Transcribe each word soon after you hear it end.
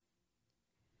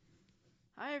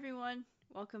Hi everyone,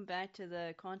 welcome back to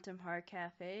the Quantum Heart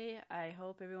Cafe. I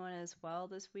hope everyone is well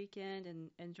this weekend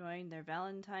and enjoying their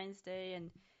Valentine's Day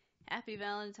and happy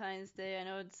Valentine's Day. I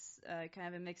know it's kind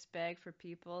of a mixed bag for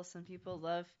people. Some people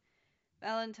love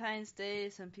Valentine's Day,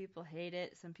 some people hate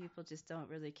it, some people just don't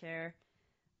really care.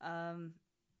 Um,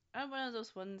 I'm one of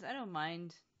those ones, I don't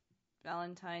mind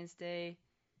Valentine's Day.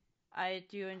 I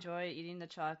do enjoy eating the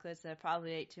chocolates. I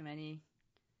probably ate too many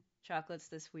chocolates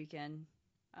this weekend.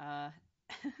 Uh,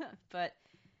 but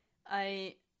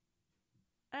I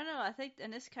I don't know. I think,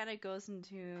 and this kind of goes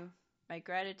into my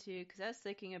gratitude because I was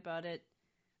thinking about it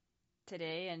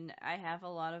today, and I have a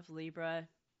lot of Libra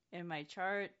in my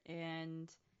chart, and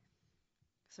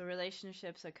so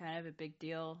relationships are kind of a big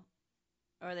deal,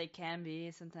 or they can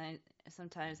be.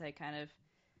 Sometimes I kind of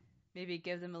maybe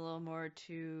give them a little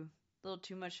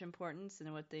too much importance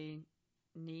in what they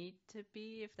need to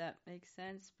be, if that makes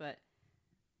sense. But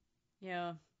you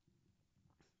know,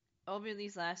 over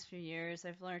these last few years,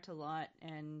 I've learned a lot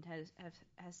and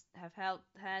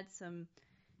had some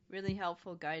really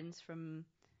helpful guidance from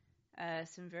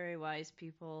some very wise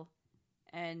people,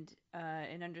 and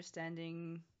in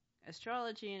understanding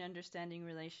astrology and understanding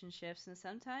relationships. And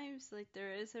sometimes, like,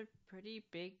 there is a pretty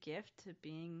big gift to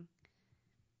being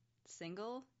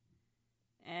single.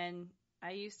 And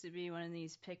I used to be one of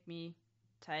these pick me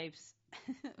types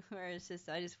where it's just,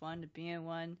 I just wanted to be in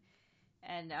one.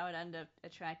 And I would end up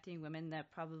attracting women that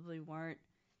probably weren't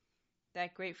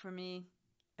that great for me.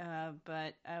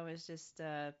 But I was just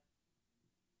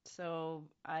so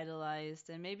idolized,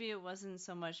 and maybe it wasn't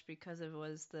so much because it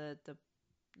was the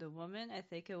woman. I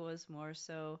think it was more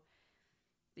so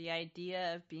the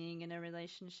idea of being in a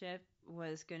relationship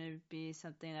was going to be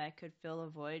something that I could fill a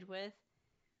void with.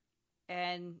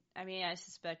 And I mean, I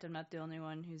suspect I'm not the only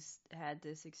one who's had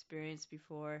this experience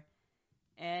before.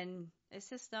 And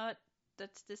it's just not,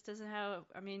 that's, this doesn't how,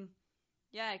 I mean,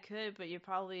 yeah, I could, but you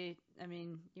probably, I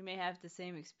mean, you may have the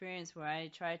same experience where I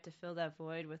tried to fill that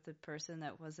void with a person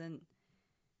that wasn't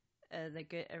a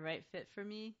right fit for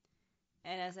me.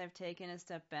 And as I've taken a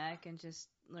step back and just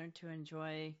learned to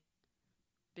enjoy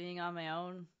being on my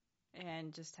own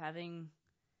and just having,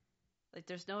 like,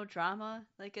 there's no drama.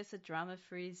 Like, it's a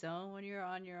drama-free zone when you're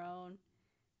on your own.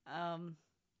 Um,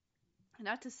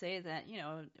 Not to say that,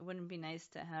 it wouldn't be nice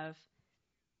to have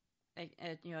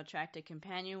attract a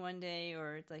companion one day,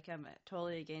 or like I'm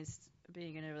totally against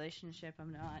being in a relationship.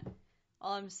 I'm not.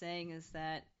 All I'm saying is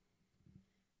that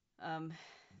um,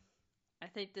 I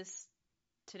think this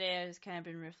today I've just kind of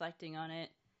been reflecting on it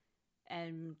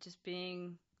and just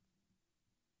being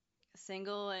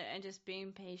single and just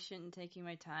being patient and taking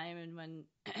my time. And when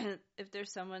if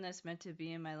there's someone that's meant to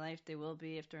be in my life, they will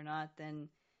be. If they're not, then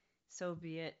so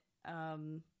be it.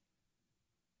 Um,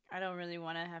 I don't really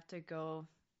want to have to go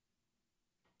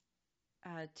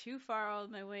too far out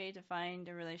of my way to find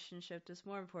a relationship. There's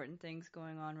more important things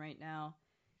going on right now.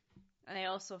 And I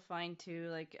also find too,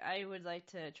 like, I would like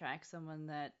to attract someone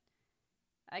that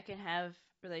I can have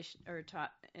relation or talk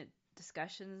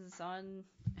discussions on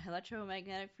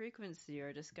electromagnetic frequency,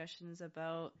 or discussions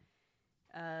about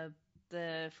uh,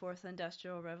 the fourth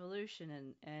industrial revolution,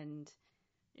 and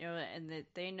and that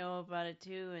they know about it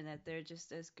too, and that they're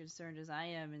just as concerned as I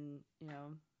am, and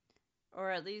or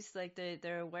at least like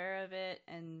they're aware of it,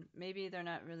 and maybe they're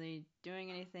not really doing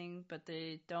anything, but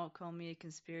they don't call me a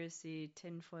conspiracy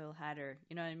tinfoil hatter.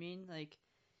 You know what I mean? Like,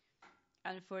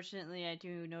 unfortunately, I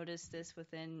do notice this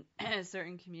within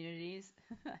certain communities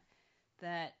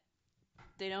that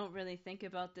they don't really think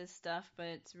about this stuff, but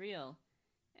it's real.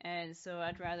 And so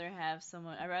I'd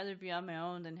rather be on my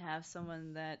own than have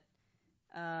someone that,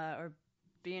 or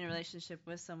be in a relationship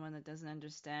with someone that doesn't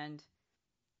understand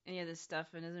any of this stuff,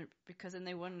 and isn't, because then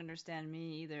they wouldn't understand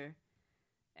me either.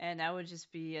 And I would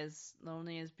just be as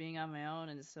lonely as being on my own.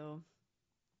 And so,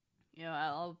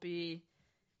 I'll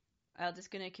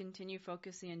just gonna continue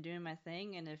focusing and doing my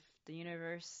thing. And if the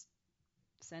universe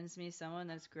sends me someone,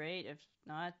 that's great. If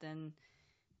not, then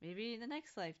maybe the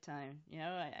next lifetime.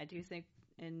 I do think,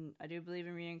 and I do believe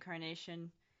in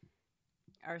reincarnation.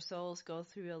 Our souls go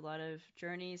through a lot of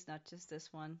journeys, not just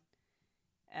this one,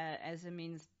 as a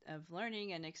means of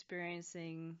learning and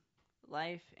experiencing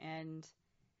life. And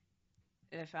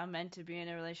if I'm meant to be in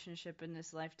a relationship in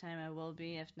this lifetime, I will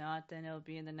be. If not, then it'll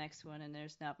be in the next one, and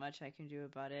there's not much I can do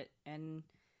about it. And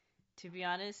to be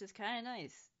honest, it's kind of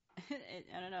nice.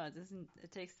 I don't know. It doesn't.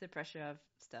 It takes the pressure off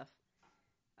stuff.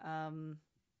 Um,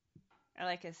 or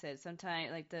like I said,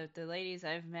 sometimes like the ladies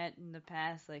I've met in the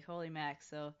past, like holy mac.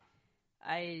 So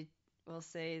I will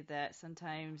say that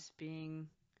sometimes being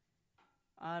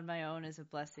on my own is a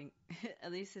blessing.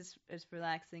 At least it's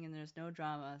relaxing and there's no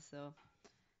drama. So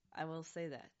I will say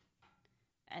that.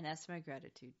 And that's my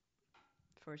gratitude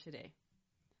for today.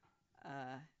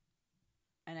 Uh,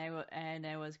 and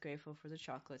I was grateful for the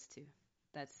chocolates too.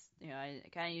 That's, I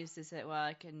kind of use this at,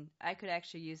 well, I could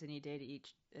actually use any day to eat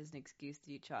as an excuse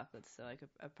to eat chocolates. So I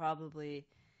probably,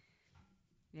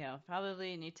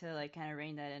 probably need to like kind of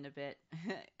rein that in a bit.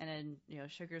 And then,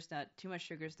 too much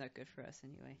sugar's not good for us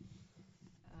anyway.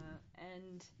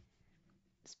 And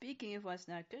speaking of what's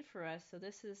not good for us, so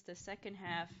this is the second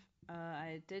half.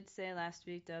 I did say last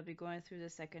week that I'll be going through the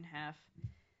second half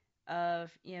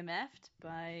of EMF'd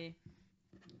by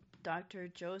Dr.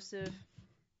 Joseph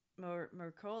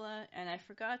Mercola, and I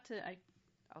forgot to.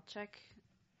 I'll check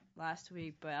last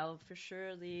week, but I'll for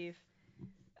sure leave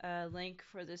a link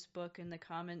for this book in the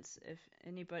comments if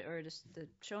anybody, or just the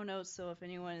show notes. So if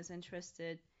anyone is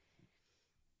interested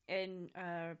in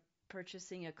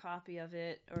purchasing a copy of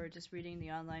it, or just reading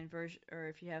the online version, or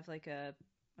if you have like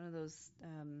one of those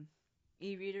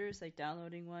e-readers, like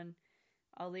downloading one,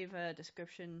 I'll leave a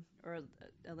description or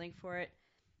a link for it.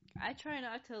 I try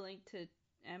not to link to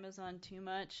Amazon too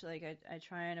much. Like I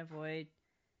try and avoid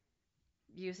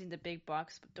using the big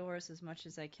box stores as much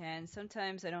as I can.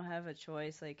 Sometimes I don't have a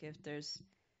choice. Like if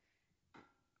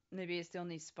maybe it's the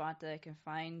only spot that I can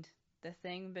find the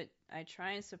thing, but I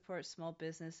try and support small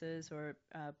businesses or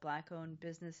black-owned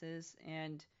businesses,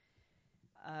 and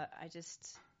I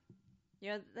just,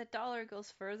 the dollar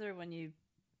goes further when you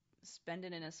spend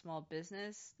it in a small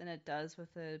business than it does with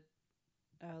a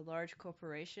large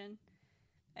corporation.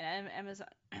 And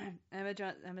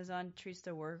Amazon treats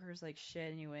their workers like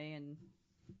shit anyway, and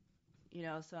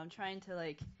so I'm trying to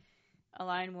like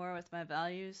align more with my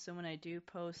values. So when I do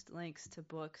post links to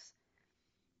books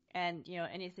and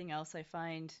anything else I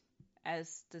find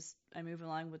as I move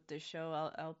along with this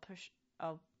show,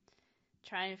 I'll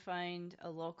try and find a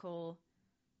local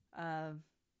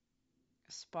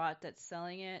spot that's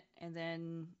selling it, and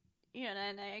then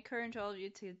and I encourage all of you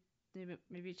to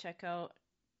maybe check out,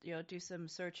 do some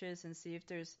searches and see if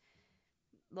there's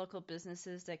local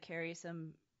businesses that carry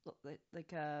some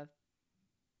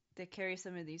that carry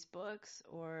some of these books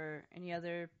or any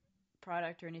other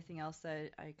product or anything else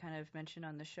that I kind of mentioned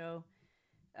on the show.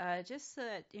 Just so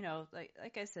that,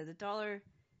 like I said, the dollar,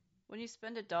 when you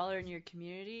spend $1 in your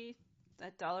community,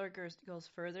 that dollar goes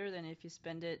further than if you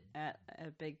spend it at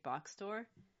a big box store.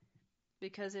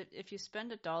 Because if you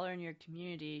spend $1 in your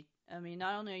community, I mean,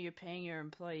 not only are you paying your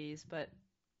employees, but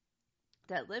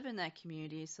that live in that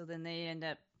community, so then they end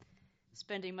up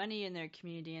spending money in their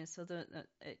community, and so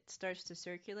it starts to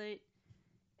circulate,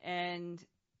 and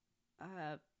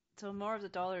so more of the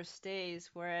dollar stays.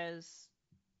 Whereas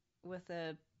with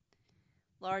a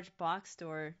large box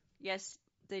store, yes,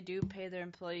 they do pay their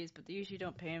employees, but they usually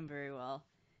don't pay them very well.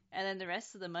 And then the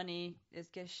rest of the money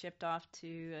gets shipped off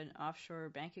to an offshore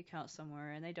bank account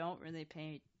somewhere, and they don't really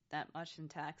pay that much in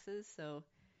taxes. So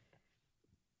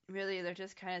really, they're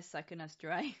just kind of sucking us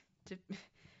dry.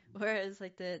 Whereas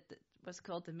like the what's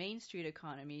called the Main Street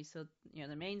economy. So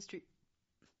the Main Street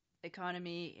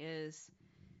economy is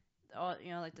all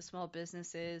like the small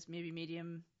businesses, maybe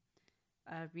medium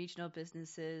regional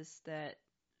businesses that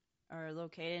are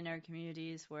located in our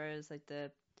communities. Whereas like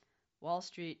the Wall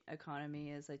Street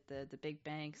economy is like the big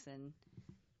banks and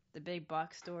the big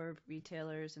box store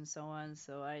retailers and so on.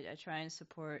 So I try and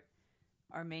support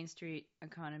our Main Street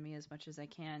economy as much as I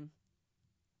can.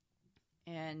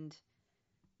 And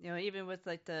even with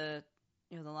like the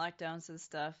the lockdowns and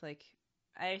stuff, like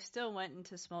I still went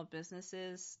into small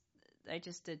businesses. I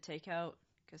just did takeout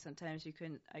because sometimes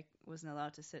I wasn't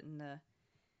allowed to sit in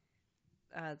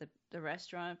the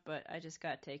restaurant, but I just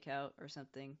got takeout or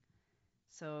something.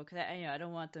 So, cause I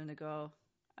don't want them to go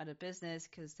out of business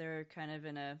because they're kind of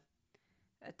in a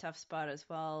tough spot as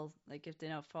well. Like if they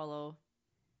don't follow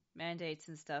mandates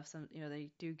and stuff, they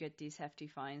do get these hefty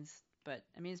fines. But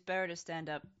I mean, it's better to stand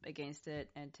up against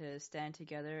it and to stand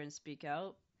together and speak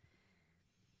out.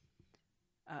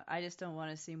 I just don't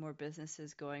want to see more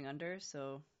businesses going under,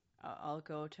 so I'll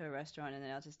go to a restaurant and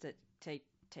then I'll just take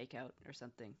takeout or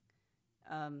something.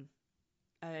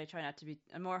 I try not to be.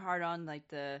 I'm more hard on like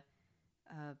the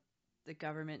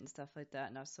government and stuff like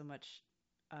that, not so much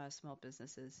small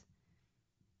businesses.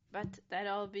 But that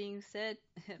all being said,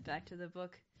 back to the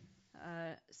book.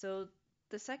 So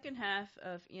the second half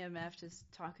of EMF is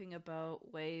talking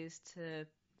about ways to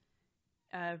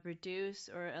reduce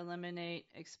or eliminate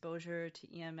exposure to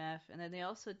EMF. And then they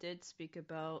also did speak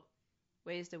about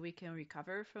ways that we can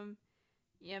recover from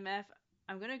EMF.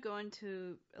 I'm going to go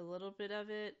into a little bit of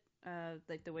it,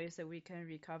 like the ways that we can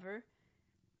recover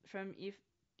from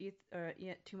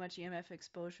too much EMF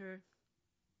exposure.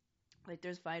 Like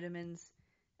there's vitamins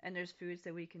and there's foods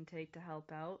that we can take to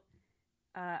help out.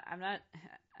 I'm not.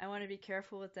 I want to be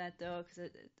careful with that though, because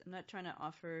I'm not trying to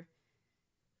offer.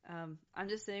 I'm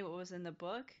just saying what was in the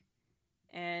book,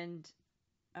 and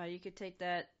you could take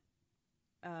that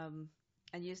um,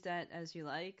 and use that as you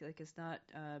like. Like it's not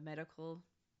medical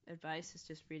advice. It's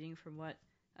just reading from what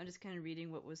I'm just kind of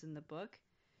reading what was in the book.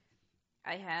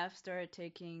 I have started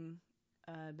taking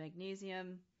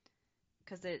magnesium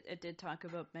because it did talk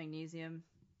about magnesium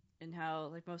and how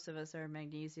like most of us are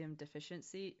magnesium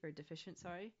deficiency or deficient.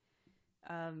 Sorry.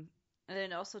 And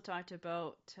then it also talked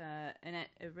about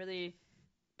a really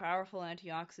powerful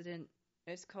antioxidant.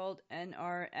 It's called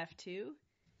NRF2,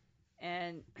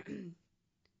 and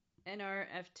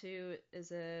NRF2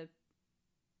 is a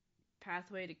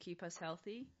pathway to keep us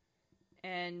healthy,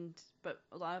 and but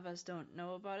a lot of us don't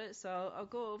know about it. So I'll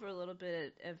go over a little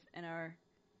bit of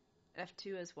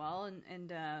NRF2 as well,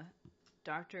 and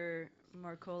Dr.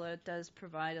 Marcola does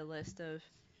provide a list of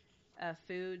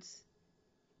foods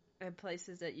and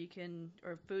places that you can,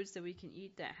 or foods that we can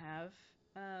eat that have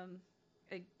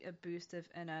a boost of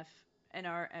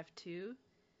NRF2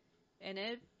 in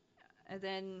it. And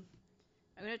then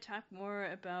I'm going to talk more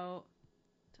about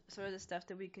sort of the stuff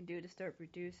that we can do to start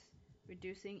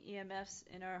reducing EMFs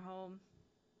in our home,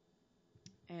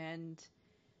 and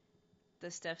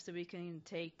the steps that we can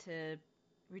take to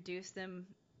reduce them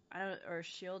or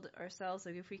shield ourselves.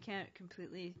 Like if we can't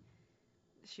completely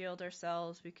shield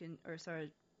ourselves, we can, or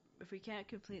sorry, if we can't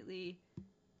completely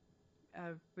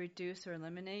reduce or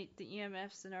eliminate the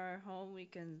EMFs in our home, we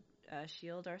can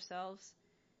shield ourselves.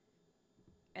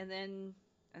 And then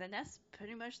that's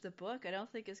pretty much the book. I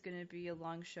don't think it's going to be a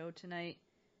long show tonight.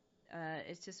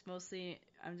 It's just mostly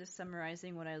I'm just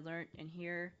summarizing what I learned in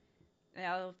here. And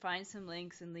I'll find some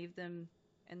links and leave them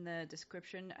in the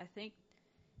description. I think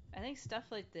stuff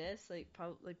like this, like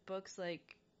books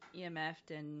like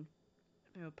EMF'd and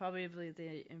probably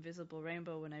the Invisible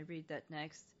Rainbow when I read that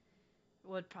next,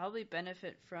 would probably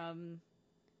benefit from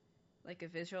like a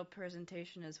visual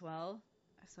presentation as well.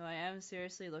 So I am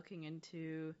seriously looking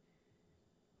into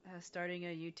starting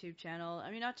a YouTube channel.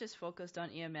 I mean, not just focused on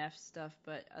EMF stuff,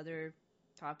 but other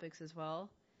topics as well.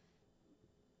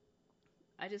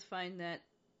 I just find that,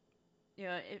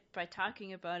 by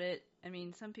talking about it, I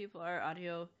mean, some people are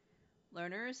audio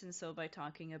learners, and so by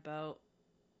talking about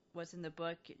what's in the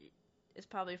book, it's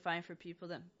probably fine for people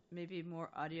that may be more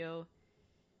audio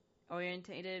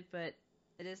orientated, but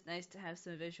it is nice to have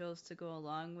some visuals to go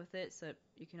along with it so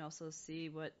you can also see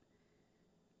what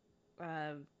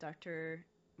Dr.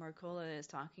 Marcola is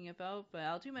talking about. But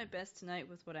I'll do my best tonight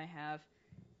with what I have,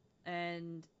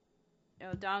 and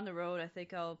down the road I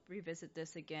think I'll revisit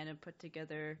this again and put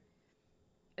together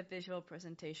a visual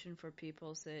presentation for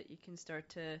people so that you can start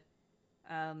to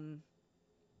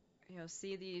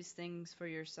see these things for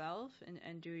yourself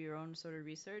and do your own sort of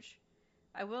research.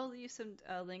 I will leave some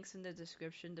links in the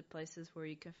description to places where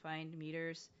you can find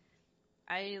meters.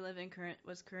 I live in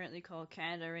what's currently called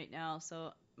Canada right now,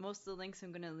 so most of the links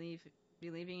I'm going to be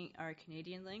leaving are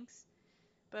Canadian links.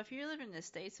 But if you live in the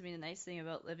States, I mean, the nice thing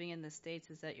about living in the States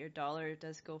is that your dollar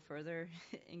does go further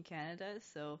in Canada.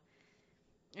 So,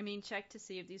 I mean, check to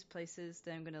see if these places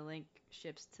that I'm going to link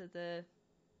ships to the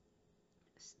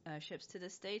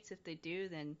States. If they do,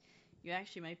 then you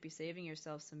actually might be saving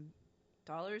yourself some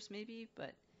dollars maybe,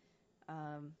 but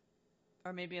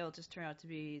or maybe it'll just turn out to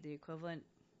be the equivalent.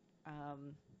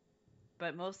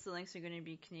 But most of the links are going to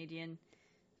be Canadian.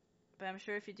 But I'm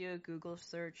sure if you do a Google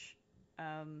search,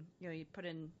 you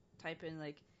type in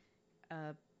like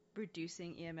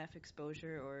reducing EMF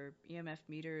exposure or EMF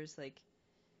meters, like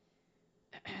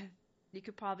you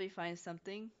could probably find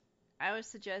something. I would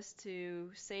suggest to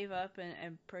save up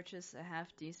and purchase a half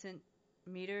decent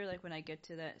meter, like when I get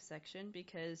to that section,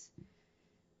 because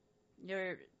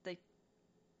you're like,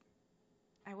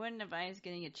 I wouldn't advise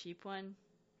getting a cheap one.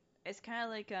 It's kind of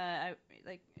like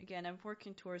again, I'm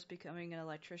working towards becoming an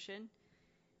electrician,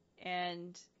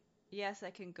 and yes, I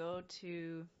can go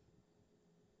to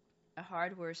a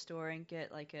hardware store and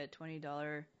get like a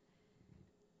 $20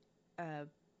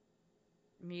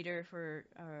 meter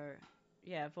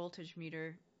voltage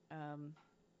meter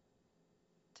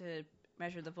to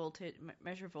measure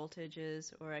measure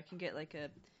voltages, or I can get like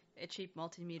a cheap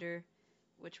multimeter,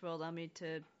 which will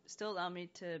still allow me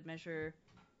to measure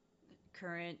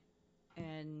current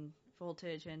and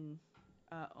voltage and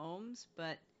ohms,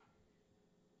 but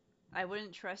I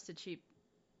wouldn't trust a cheap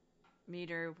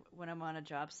meter when I'm on a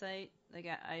job site. Like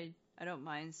I don't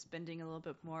mind spending a little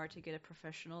bit more to get a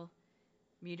professional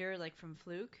meter, like from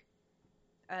Fluke,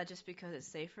 just because it's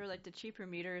safer. Like the cheaper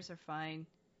meters are fine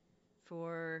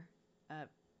for I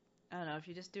don't know, if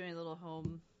you're just doing a little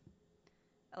home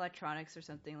electronics or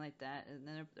something like that, and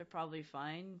then they're probably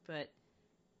fine. But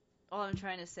all I'm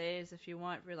trying to say is if you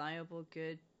want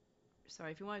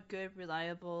if you want good,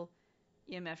 reliable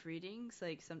EMF readings,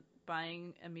 like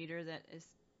buying a meter that is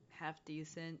half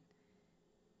decent,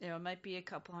 it might be a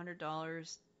couple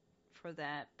 $100 for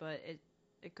that, but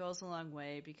it goes a long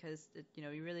way because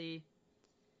you really,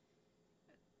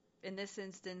 in this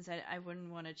instance, I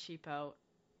wouldn't want to cheap out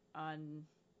on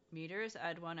meters.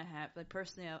 I'd want to have, like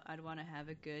personally, I'd want to have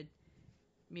a good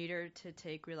meter to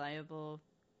take reliable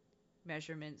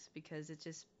measurements because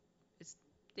it's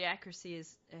the accuracy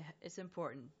is it's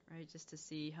important, right? Just to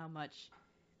see how much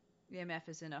EMF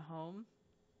is in a home.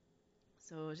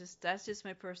 So that's just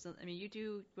my personal. I mean, you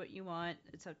do what you want.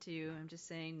 It's up to you. I'm just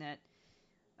saying that,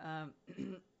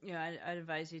 I'd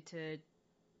advise you to,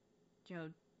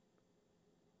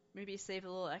 maybe save a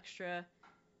little extra,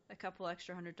 a couple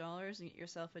extra $100 and get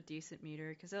yourself a decent meter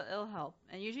because it'll help.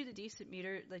 And usually the decent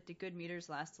meter, like the good meters,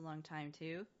 last a long time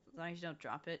too. As long as you don't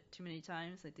drop it too many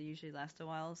times, like they usually last a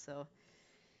while. So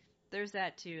there's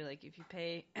that too. Like if you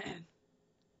pay,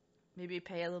 maybe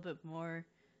pay a little bit more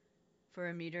for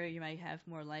a meter, you might have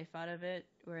more life out of it.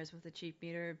 Whereas with a cheap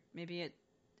meter, maybe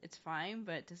it's fine,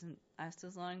 but it doesn't last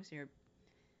as long. So you're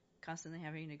constantly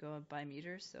having to go and buy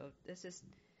meters. So that's just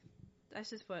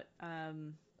what at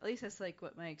least that's like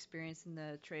what my experience in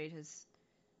the trade has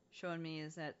shown me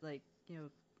is that like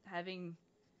having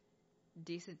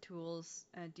decent tools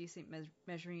and decent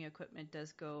measuring equipment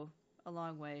does go a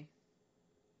long way,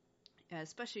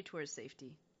 especially towards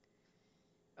safety.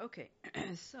 Okay,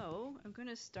 so I think I'm going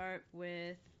to start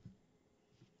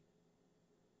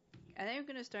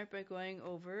by going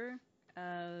over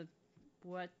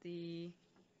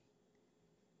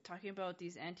talking about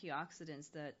these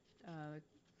antioxidants that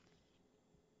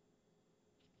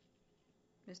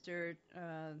Mr.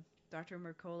 Dr.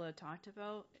 Mercola talked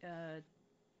about.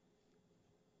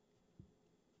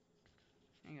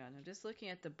 Hang on, I'm just looking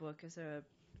at the book as a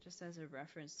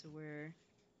reference to where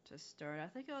to start. I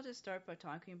think I'll just start by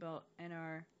talking about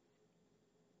NRF2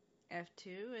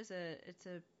 it's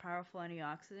a powerful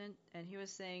antioxidant, and he was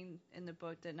saying in the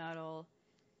book that not all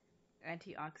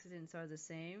antioxidants are the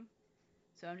same.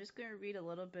 So I'm just going to read a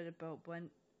little bit about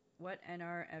what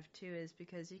NRF2 is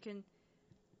because you can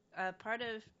part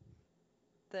of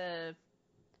the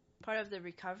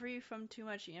recovery from too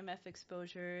much EMF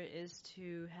exposure is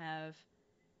to have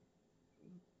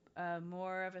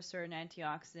more of a certain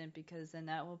antioxidant because then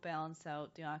that will balance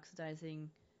out the oxidizing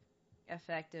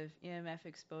effect of EMF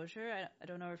exposure. I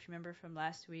don't know if you remember from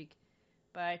last week,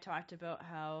 but I talked about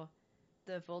how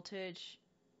the voltage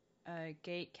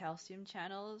gate calcium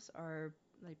channels are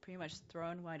like pretty much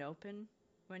thrown wide open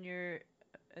when you're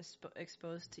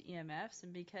exposed to EMFs,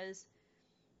 and because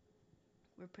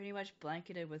we're pretty much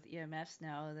blanketed with EMFs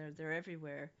now, they're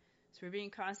everywhere. So we're being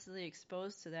constantly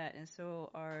exposed to that, and so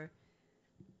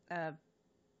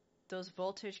those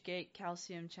voltage gate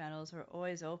calcium channels are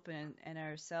always open, and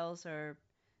our cells are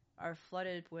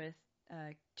flooded with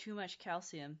too much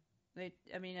calcium. There's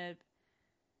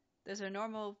a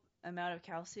normal amount of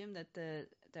calcium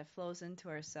that flows into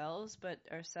our cells, but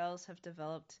our cells have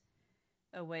developed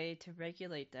a way to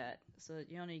regulate that so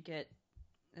that you only get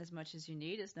as much as you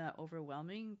need. It's not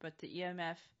overwhelming, but the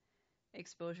EMF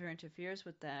exposure interferes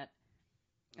with that,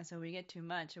 and so we get too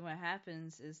much. And what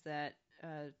happens is that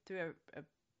through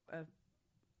a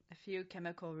few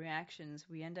chemical reactions,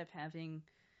 we end up having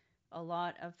a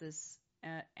lot of this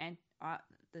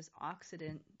this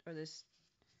oxidant or this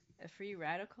a free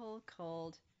radical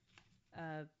called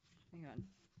hang on,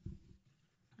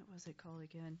 what was it called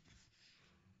again?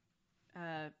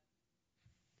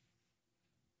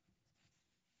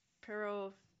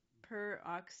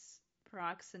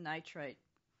 Peroxynitrite.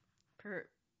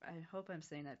 I hope I'm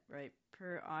saying that right.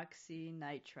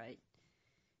 Peroxynitrite.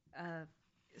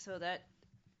 So that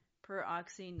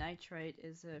peroxynitrite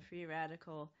is a free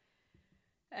radical,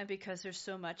 and because there's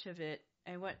so much of it,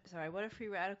 and what a free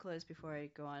radical is before I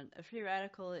go on. A free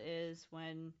radical is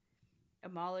when a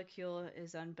molecule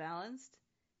is unbalanced,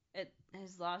 it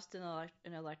has lost an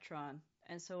electron.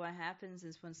 And so what happens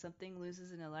is when something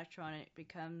loses an electron, it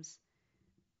becomes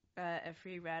a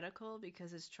free radical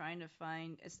because it's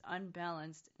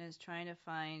unbalanced and it's trying to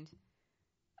find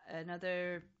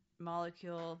another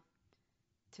molecule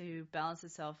to balance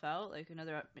itself out, like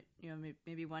another,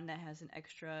 maybe one that has an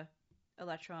extra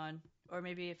electron, or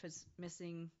maybe if it's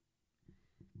missing,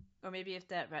 or maybe if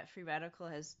that free radical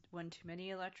has one too many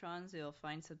electrons, it'll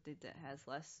find something that has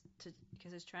less,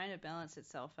 because it's trying to balance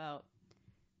itself out.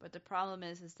 But the problem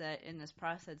is that in this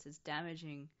process, it's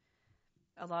damaging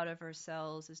a lot of our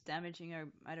cells, it's damaging our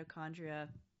mitochondria,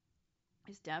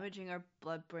 is damaging our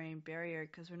blood-brain barrier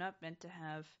because we're not meant to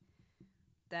have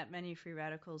that many free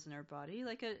radicals in our body.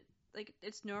 Like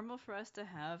it's normal for us to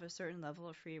have a certain level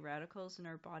of free radicals in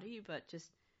our body, but just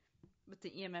with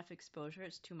the EMF exposure,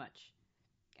 it's too much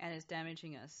and it's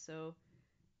damaging us. So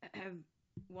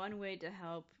one way to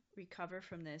help recover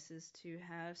from this is to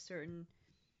have certain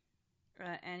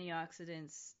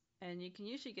antioxidants, and you can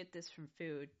usually get this from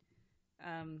food.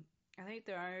 I think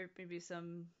there are maybe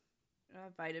some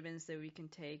vitamins that we can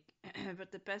take,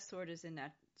 but the best source is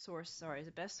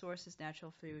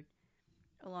natural food,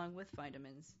 along with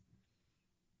vitamins.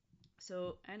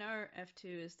 So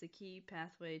NRF2 is the key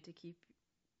pathway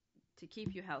to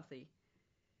keep you healthy.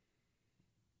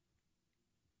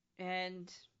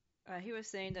 And he was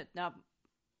saying that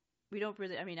we don't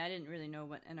really. I mean, I didn't really know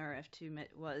what NRF2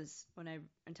 was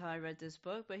until I read this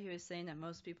book. But he was saying that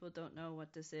most people don't know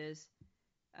what this is.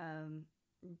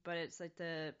 But it's like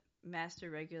the master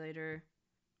regulator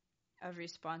of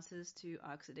responses to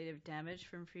oxidative damage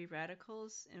from free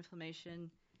radicals, inflammation,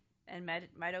 and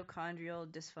mitochondrial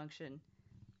dysfunction.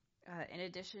 In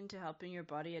addition to helping your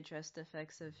body address the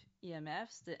effects of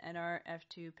EMFs, the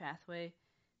NRF2 pathway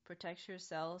protects your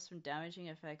cells from damaging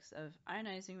effects of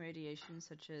ionizing radiation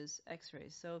such as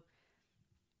X-rays. So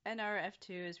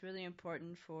NRF2 is really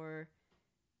important for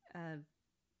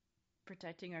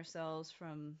protecting our cells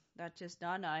from not just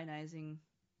non-ionizing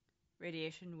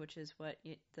radiation, which is what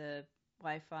the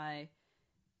Wi-Fi,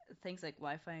 things like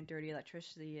Wi-Fi and dirty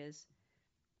electricity is,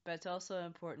 but it's also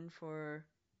important for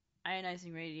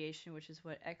ionizing radiation, which is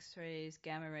what X-rays,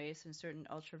 gamma rays, and certain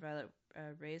ultraviolet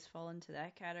rays fall into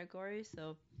that category.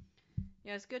 So,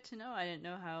 yeah, it's good to know. I didn't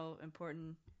know how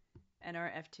important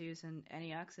NRF2s and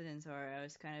antioxidants are. I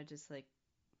was kind of just like,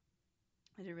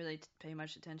 I didn't really pay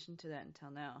much attention to that until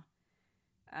now.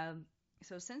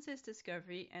 So since its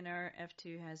discovery,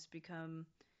 NRF2 has become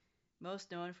most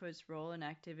known for its role in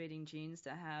activating genes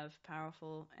that have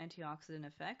powerful antioxidant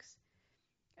effects.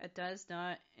 It does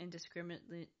not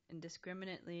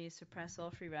indiscriminately suppress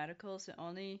all free radicals. It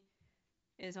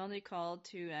is only called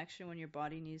to action when your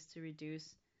body needs to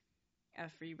reduce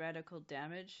free radical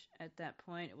damage. At that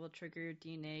point, it will trigger your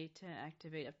DNA to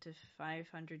activate up to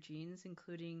 500 genes,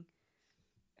 including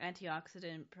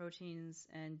antioxidant proteins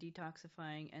and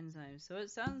detoxifying enzymes. So that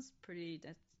sounds pretty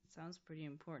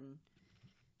important.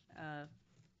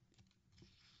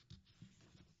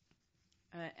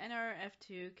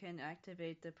 NRF2 can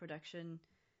activate the production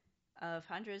of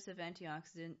hundreds of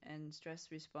antioxidant and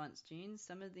stress response genes.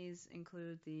 Some of these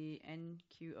include the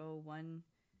NQO1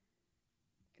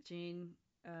 gene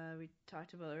we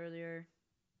talked about earlier.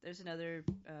 There's another,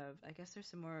 I guess there's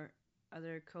some more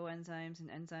other coenzymes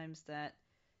and enzymes that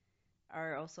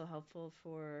are also helpful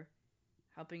for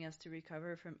helping us to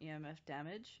recover from EMF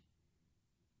damage.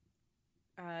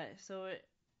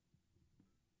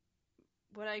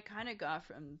 What I kind of got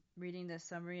from reading the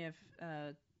summary of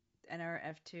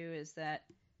NRF2 is that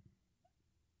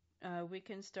we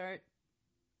can start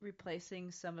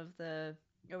replacing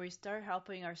we start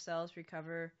helping ourselves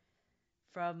recover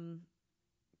from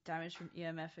damage from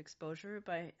EMF exposure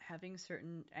by having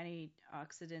certain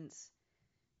antioxidants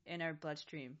in our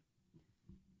bloodstream.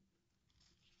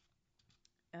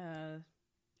 And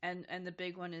one of the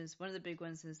big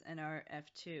ones is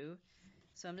NRF2.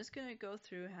 So I'm just going to go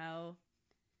through how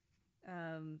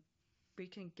we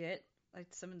can get like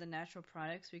some of the natural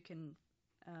products we can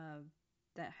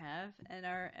that have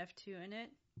NRF2 in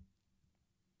it.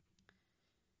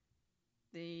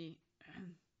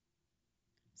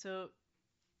 So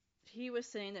he was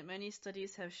saying that many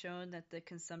studies have shown that the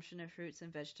consumption of fruits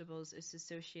and vegetables is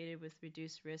associated with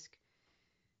reduced risk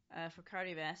for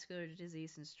cardiovascular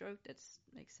disease and stroke. That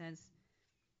makes sense.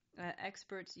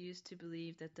 Experts used to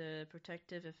believe that the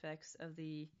protective effects of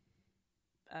the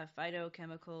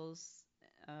phytochemicals,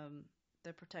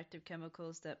 the protective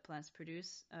chemicals that plants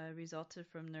produce, resulted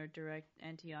from their direct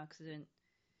antioxidant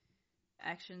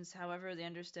actions. However, the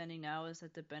understanding now is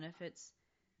that the benefits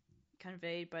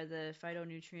conveyed by the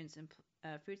phytonutrients in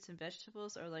fruits and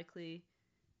vegetables are largely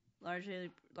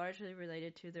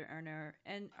related to their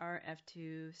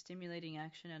NRF2 stimulating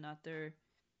action and not their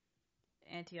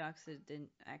antioxidant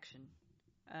action.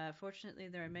 Fortunately,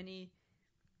 there are many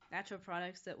natural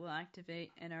products that will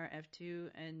activate NRF2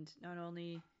 and not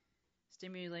only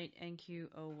stimulate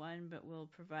NQO1 but will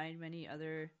provide many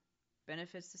other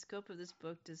benefits. The scope of this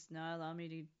book does not allow me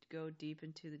to go deep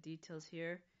into the details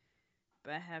here,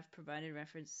 but I have provided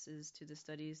references to the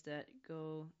studies that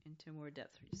go into more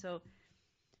depth. So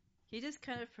he just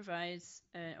kind of provides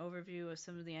an overview of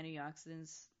some of the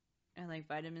antioxidants and like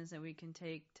vitamins that we can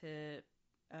take to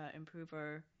improve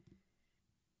our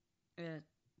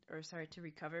or sorry, to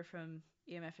recover from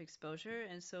EMF exposure.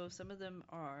 And so some of them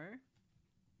are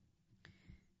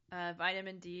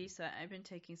vitamin D. So I've been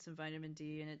taking some vitamin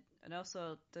D, and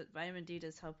also the vitamin D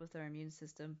does help with our immune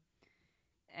system.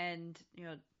 And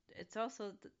it's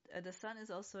also the sun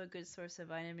is also a good source of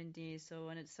vitamin D. So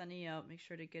when it's sunny out, make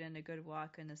sure to get in a good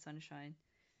walk in the sunshine.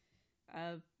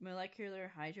 Molecular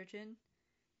hydrogen.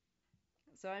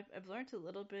 So I've learned a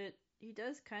little bit. He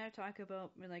does kind of talk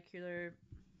about molecular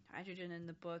hydrogen in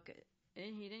the book,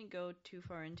 and he didn't go too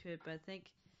far into it, but I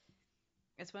think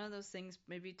it's one of those things.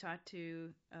 Maybe talk to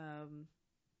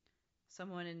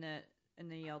someone in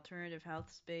the alternative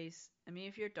health space. I mean,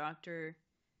 if your doctor,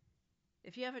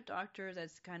 if you have a doctor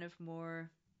that's kind of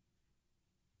more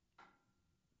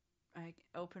like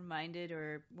open-minded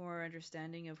or more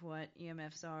understanding of what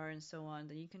EMFs are and so on,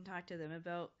 then you can talk to them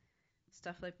about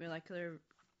stuff like molecular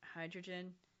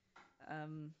hydrogen.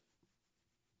 Um,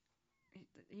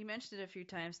 he mentioned it a few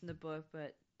times in the book,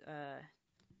 but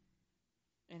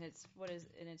and it's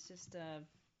just yeah,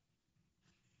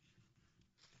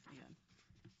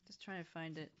 just trying to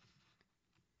find it.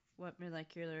 What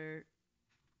molecular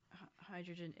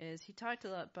hydrogen is. He talked a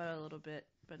lot about it a little bit,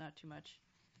 but not too much.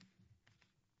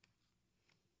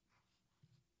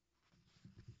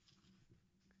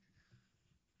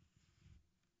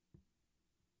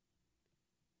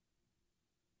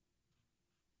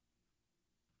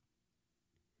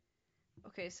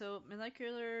 Okay, so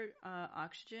molecular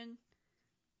oxygen.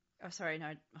 Oh, sorry,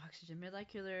 not oxygen.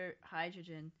 Molecular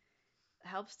hydrogen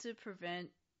helps to prevent.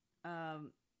 I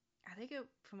think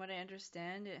from what I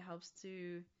understand, it helps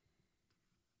to.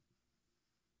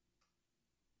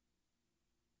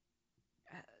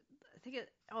 I think it.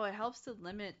 Oh, it helps to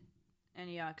limit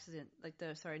antioxidant. Like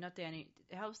the sorry, not the anti.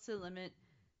 It helps to limit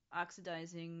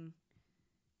oxidizing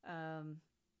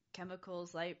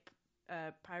chemicals like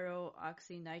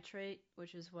pyroxynitrate,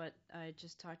 which is what I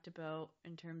just talked about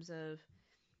in terms of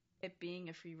it being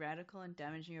a free radical and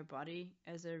damaging your body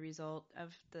as a result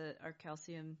of our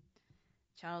calcium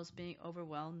channels being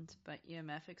overwhelmed by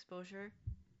EMF exposure.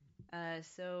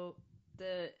 So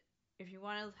the if you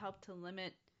want to help to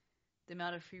limit the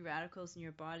amount of free radicals in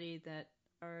your body that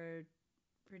are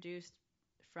produced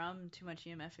from too much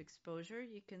EMF exposure,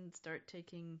 you can start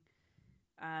taking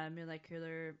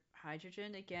molecular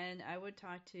hydrogen. Again, I would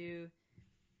talk to,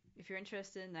 if you're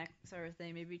interested in that sort of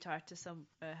thing, maybe talk to some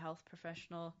health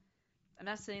professional. I'm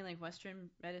not saying like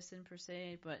Western medicine per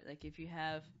se, but like if you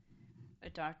have a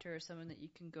doctor or someone that you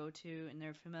can go to and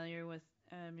they're familiar with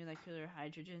molecular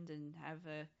hydrogen, then have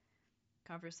a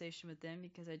conversation with them,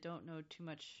 because I don't know too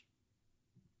much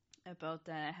about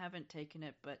that. I haven't taken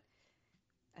it, but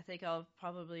I think I'll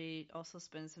probably also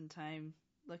spend some time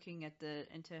looking at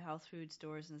into health food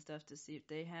stores and stuff to see if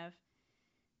they have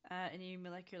any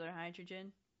molecular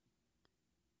hydrogen.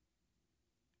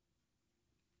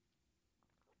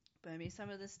 But I mean, some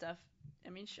of this stuff,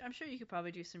 I mean, I'm sure you could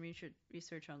probably do some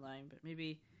research online, but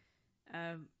maybe,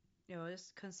 um,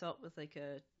 just consult with like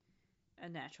a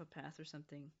naturopath or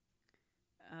something.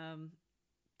 Um,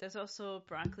 there's also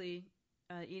broccoli.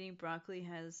 Eating broccoli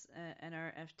has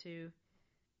NRF2,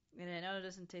 and I know it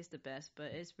doesn't taste the best,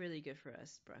 but it's really good for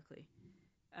us, broccoli.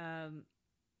 Um,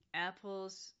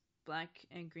 apples, black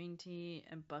and green tea,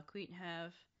 and buckwheat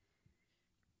have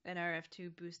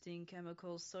NRF2 boosting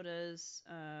chemicals. So does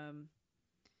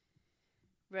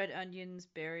red onions,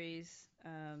 berries,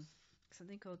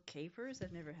 something called capers.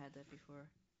 I've never had that before.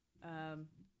 Um,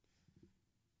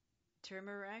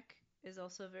 turmeric is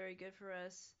also very good for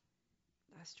us.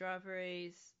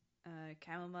 Strawberries,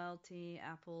 chamomile tea,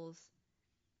 apples.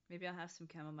 Maybe I'll have some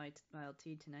chamomile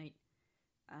tea tonight.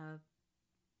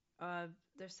 Uh,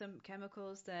 there's some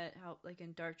chemicals that help, like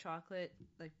in dark chocolate,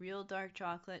 like real dark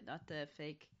chocolate, not the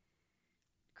fake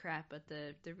crap, but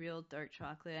the real dark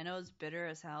chocolate. I know it's bitter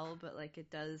as hell, but like it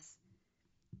does,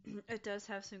 it does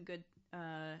have some good,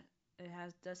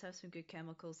 does have some good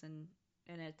chemicals in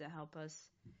it that help us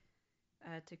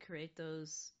to create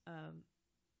those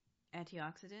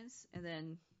antioxidants. And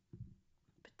then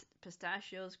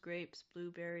pistachios, grapes,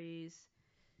 blueberries,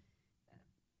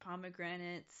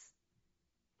 pomegranates,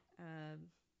 um,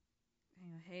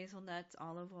 hazelnuts,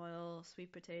 olive oil,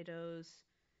 sweet potatoes,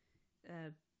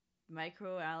 uh,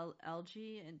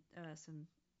 microalgae, and some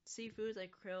seafood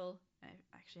like krill. I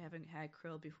actually haven't had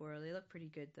krill before. They look pretty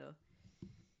good though.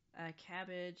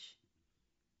 Cabbage,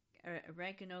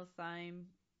 oregano, thyme,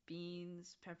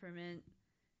 beans, peppermint,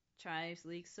 chives,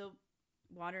 leeks. So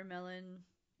watermelon,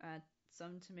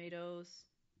 some tomatoes,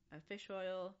 fish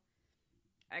oil,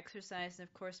 exercise, and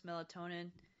of course melatonin.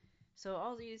 So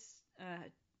all these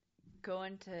go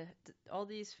into all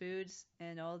these foods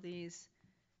and all these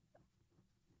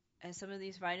and some of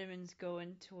these vitamins go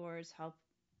in towards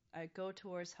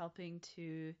helping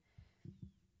to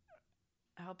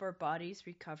help our bodies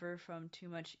recover from too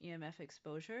much EMF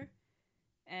exposure.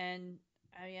 And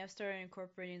I have started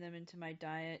incorporating them into my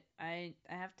diet. I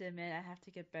have to admit, I have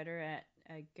to get better at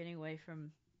getting away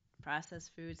from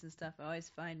processed foods and stuff. I always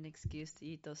find an excuse to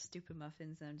eat those stupid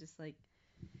muffins, and I'm just like,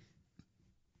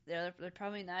 they're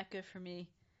probably not good for me.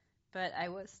 But I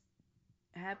was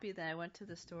happy that I went to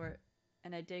the store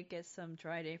and I did get some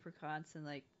dried apricots and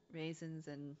like raisins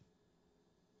and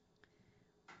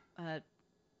uh,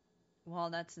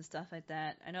 walnuts and stuff like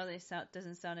that. I know they sound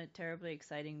doesn't sound terribly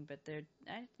exciting, but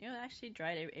actually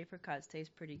dried apricots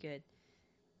taste pretty good,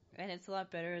 and it's a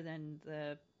lot better than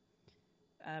the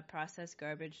processed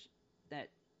garbage that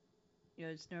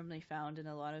is normally found in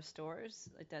a lot of stores.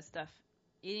 Like that stuff,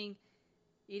 eating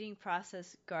eating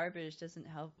processed garbage doesn't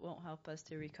help won't help us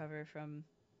to recover from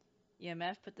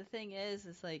EMF. But the thing is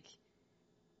like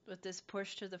with this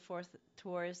push to the fourth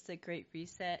towards the Great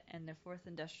Reset and the Fourth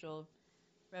Industrial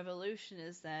Revolution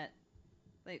is that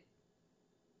like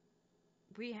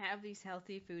we have these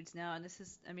healthy foods now, and this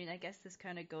is, I mean, I guess this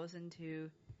kind of goes into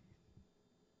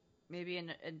maybe a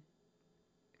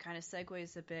kind of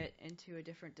segues a bit into a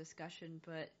different discussion,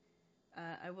 but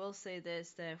I will say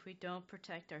this, that if we don't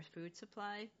protect our food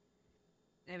supply,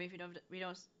 I mean, if we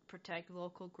don't protect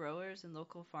local growers and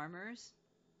local farmers,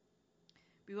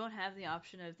 we won't have the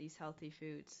option of these healthy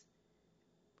foods.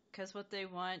 Because what they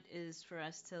want is for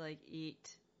us to like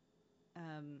eat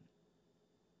um,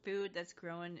 food that's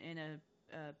grown in a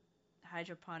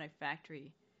hydroponic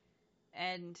factory.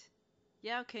 And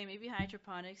yeah, okay, maybe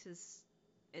hydroponics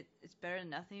it's better than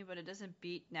nothing, but it doesn't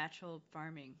beat natural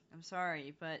farming. I'm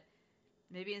sorry, but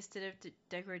maybe instead of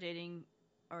degrading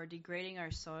or degrading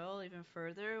our soil even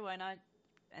further, why not?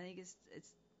 I think it's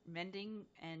mending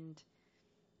and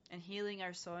healing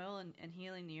our soil and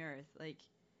healing the earth. Like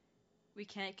we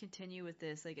can't continue with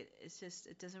this. Like it's just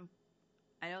it doesn't.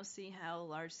 I don't see how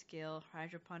large scale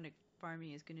hydroponic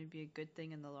farming is going to be a good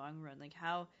thing in the long run. Like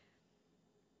how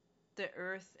the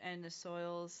earth and the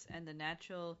soils and the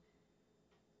natural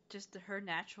just her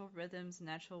natural rhythms,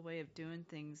 natural way of doing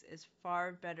things is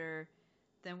far better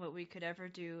than what we could ever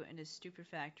do in a stupid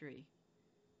factory.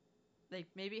 Like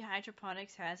maybe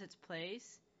hydroponics has its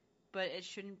place, but it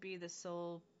shouldn't be the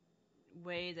sole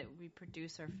way that we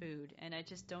produce our food, and I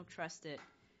just don't trust it.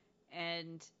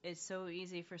 And it's so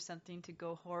easy for something to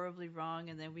go horribly wrong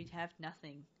and then we'd have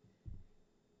nothing.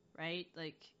 Right?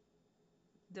 Like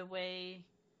the way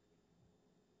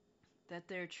that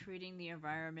they're treating the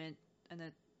environment and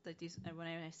that like these when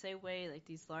I say way, like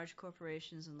these large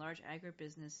corporations and large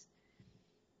agribusiness,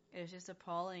 it's just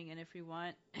appalling. And if we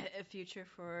want a future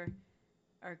for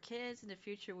our kids in the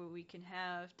future where we can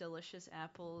have delicious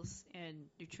apples and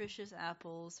nutritious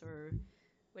apples or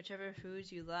whichever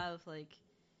foods you love, like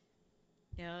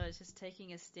it's just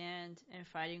taking a stand and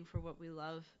fighting for what we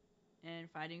love and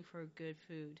fighting for good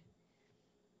food.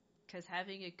 Because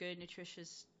having a good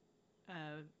nutritious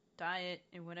diet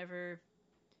in whatever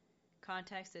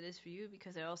context it is for you,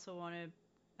 because I also want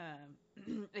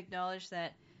to acknowledge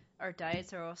that our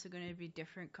diets are also going to be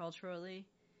different culturally.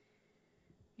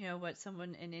 What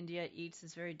someone in India eats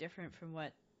is very different from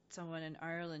what someone in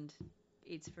Ireland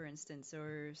eats, for instance,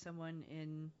 or someone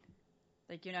in,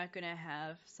 like, you're not going to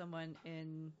have someone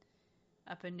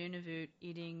up in Nunavut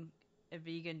eating a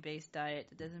vegan-based diet.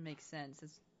 It doesn't make sense.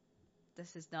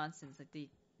 This is nonsense. Like,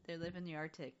 they live in the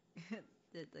Arctic.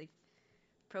 Like,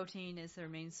 protein is their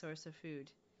main source of food.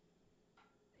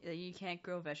 You can't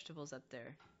grow vegetables up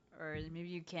there. Or maybe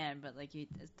you can, but, like, it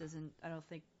doesn't, I don't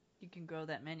think you can grow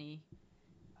that many.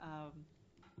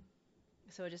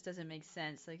 So it just doesn't make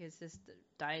sense. Like, it's just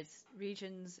diets,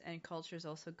 regions, and cultures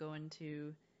also go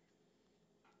into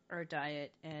our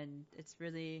diet, and it's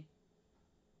really,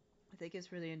 I think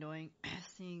it's really annoying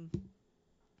seeing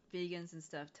vegans and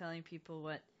stuff telling people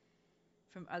what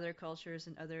from other cultures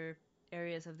and other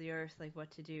areas of the earth, like,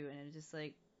 what to do, and it's just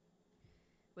like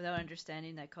without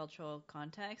understanding that cultural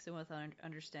context and without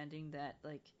understanding that,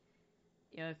 like,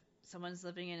 if someone's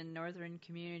living in a northern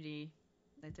community,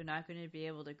 like, they're not going to be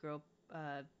able to grow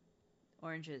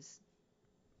oranges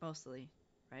mostly,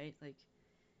 right? Like,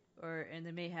 and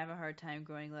they may have a hard time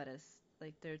growing lettuce.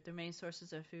 Like, their main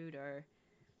sources of food are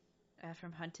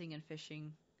from hunting and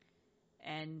fishing,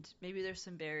 and maybe there's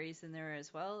some berries in there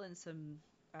as well, and some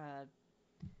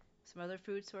other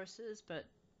food sources. But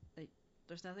like,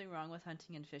 there's nothing wrong with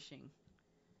hunting and fishing,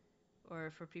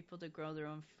 or for people to grow their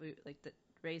own food, like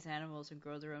raise animals and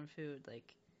grow their own food.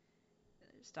 Like,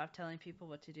 stop telling people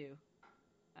what to do.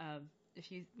 If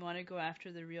you want to go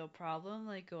after the real problem,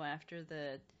 like, go after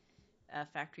the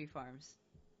factory farms,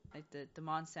 like the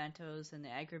Monsantos and the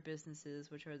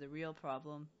agribusinesses, which are the real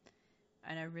problem,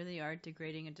 and really are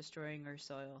degrading and destroying our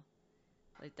soil.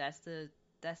 Like that's the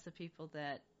people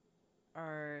that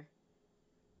are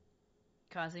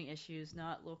causing issues,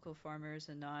 not local farmers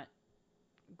and not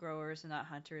growers and not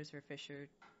hunters or fishers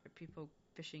or people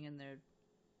fishing in their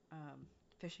um,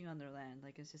 fishing on their land.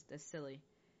 Like it's just as silly.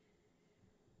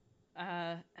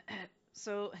 Uh,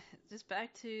 so just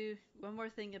back to one more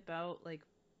thing about like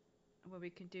what we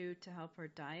can do to help our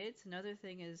diets. Another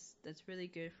thing is that's really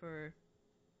good for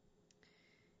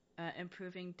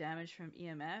improving damage from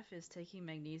EMF is taking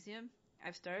magnesium.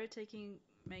 I've started taking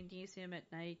magnesium at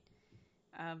night.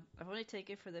 I've only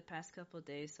taken it for the past couple of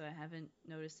days, so I haven't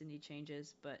noticed any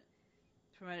changes. But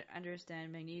from what I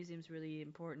understand, magnesium is really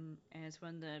important, and it's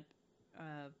one of the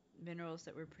uh, minerals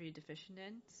that we're pretty deficient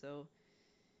in. So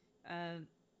um,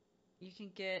 you can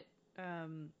get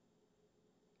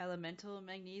elemental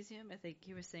magnesium. I think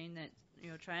he was saying that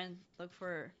try and look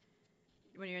for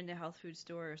when you're in the health food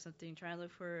store or something. Try and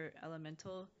look for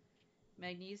elemental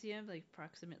magnesium, like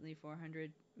approximately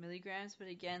 400 milligrams. But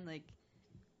again, like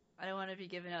I don't want to be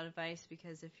giving out advice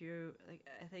because if you're like,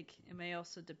 I think it may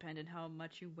also depend on how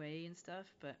much you weigh and stuff.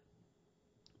 But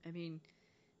I mean,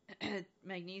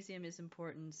 magnesium is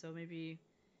important, so maybe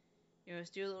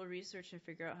just do a little research and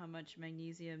figure out how much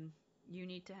magnesium you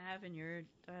need to have in your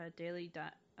daily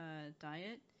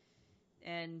diet,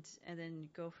 and then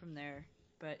go from there.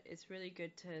 But it's really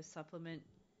good to supplement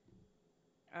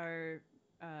our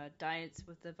diets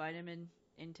with the vitamin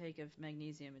intake of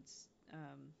magnesium.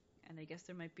 And I guess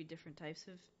there might be different types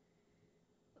of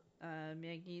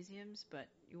magnesiums, but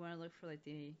you want to look for like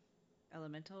the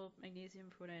elemental magnesium,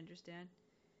 for what I understand.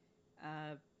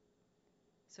 Uh,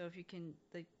 so if you can,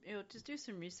 like, just do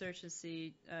some research and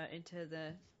see into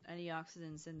the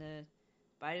antioxidants and the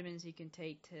vitamins you can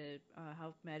take to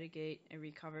help mitigate and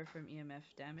recover from EMF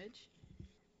damage.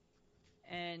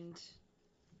 And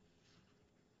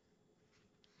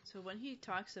so when he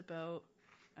talks about,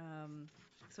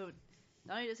 so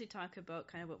not only does he talk about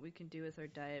kind of what we can do with our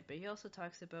diet, but he also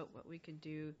talks about what we can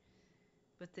do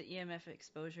with the EMF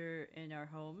exposure in our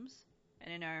homes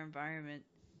and in our environment.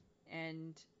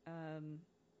 And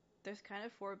there's kind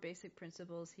of 4 basic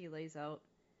principles he lays out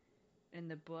in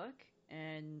the book,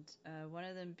 and one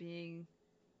of them being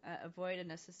avoid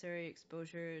unnecessary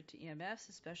exposure to EMFs,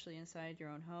 especially inside your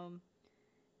own home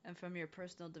and from your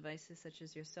personal devices such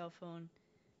as your cell phone,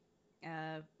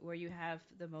 where you have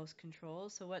the most control.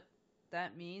 So what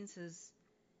that means is,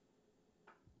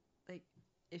 like,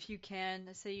 if you can,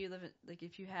 let's say you live in, like,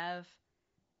 if you have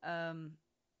um,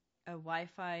 a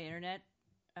Wi-Fi internet,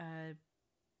 uh,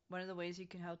 one of the ways you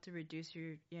can help to reduce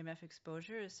your EMF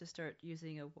exposure is to start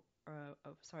using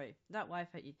sorry, not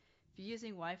Wi-Fi. If you're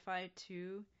using Wi-Fi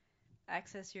to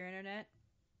access your internet,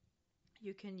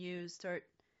 you can start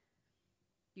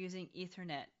using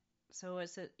Ethernet. So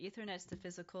Ethernet's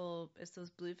it's those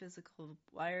blue physical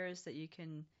wires that you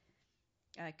can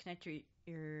connect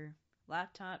your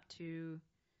laptop to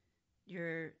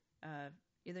your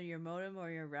either your modem or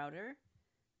your router.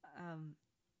 Um,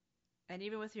 and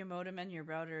even with your modem and your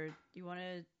router, you want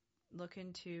to look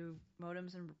into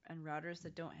modems and routers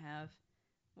that don't have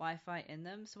Wi-Fi in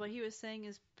them. So what he was saying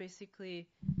is basically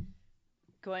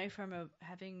going from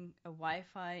having a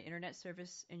Wi-Fi internet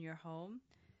service in your home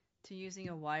to using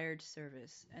a wired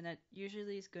service, and that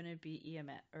usually is going to be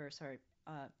Ethernet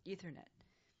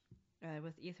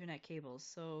with Ethernet cables.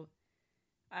 So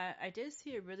I did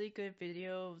see a really good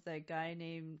video of that guy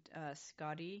named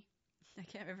Scotty. I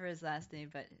can't remember his last name,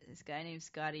 but this guy named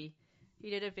Scotty, he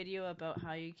did a video about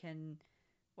how you can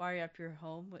wire up your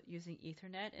home using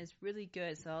Ethernet. It's really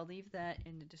good, so I'll leave that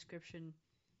in the description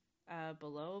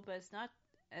below. But it's not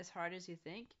as hard as you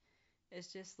think.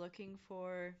 It's just looking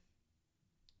for.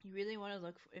 You really want to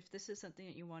look for, if this is something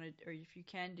that you want to, or if you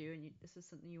can do, and this is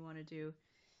something you want to do,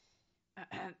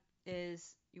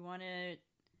 is you want to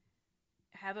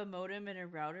have a modem and a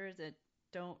router that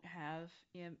don't have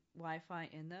Wi-Fi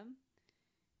in them,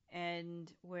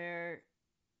 and where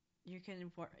you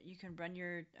can run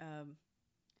your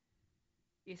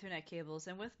Ethernet cables.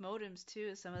 And with modems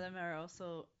too, some of them are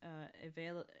also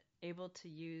able to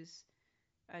use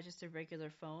just a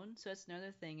regular phone. So that's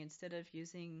another thing. Instead of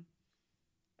using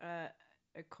uh,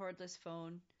 a cordless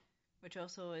phone, which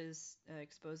also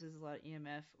exposes a lot of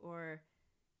EMF, or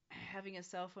having a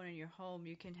cell phone in your home,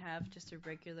 you can have just a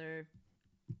regular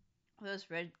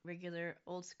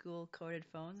old school corded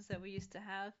phones that we used to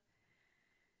have.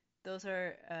 Those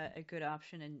are a good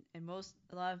option, and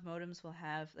a lot of modems will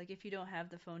have, like, if you don't have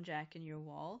the phone jack in your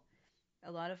wall,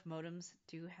 a lot of modems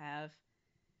do have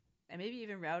and maybe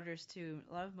even routers too.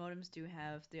 A lot of modems do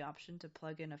have the option to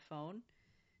plug in a phone,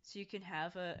 so you can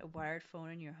have a wired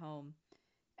phone in your home.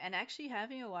 And actually,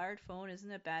 having a wired phone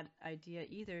isn't a bad idea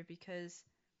either because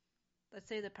let's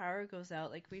say the power goes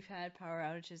out. Like we've had power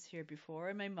outages here before,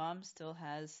 and my mom still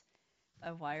has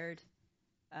a wired,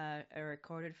 a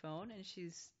recorded phone, and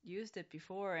she's used it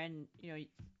before. And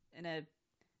in a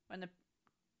when the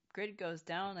grid goes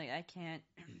down, like I can't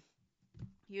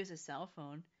use a cell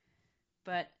phone,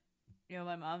 but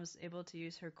my mom's able to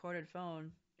use her corded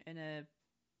phone in a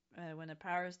when the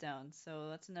power's down. So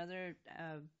that's another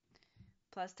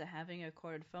plus to having a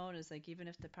corded phone is like even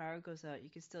if the power goes out, you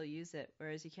can still use it.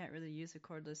 Whereas you can't really use a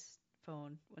cordless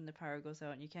phone when the power goes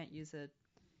out, and you can't use it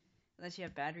unless you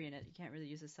have battery in it. You can't really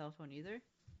use a cell phone either.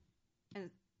 And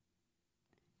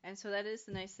and so that is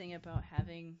the nice thing about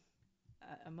having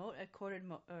a corded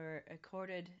or a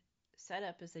corded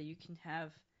setup is that you can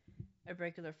have a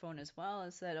regular phone as well.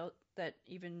 Is that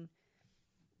even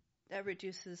that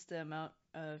reduces the amount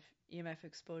of EMF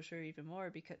exposure even more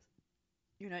because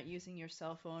you're not using your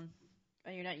cell phone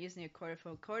and you're not using a corded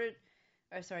phone.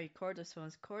 Cordless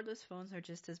phones. Cordless phones are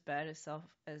just as bad as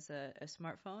a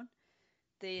smartphone.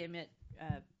 They emit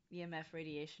EMF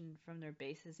radiation from their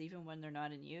bases even when they're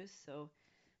not in use. So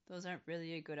those aren't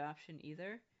really a good option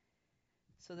either.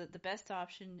 So that the best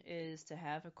option is to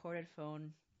have a corded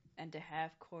phone and to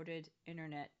have corded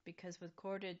internet because with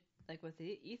corded like with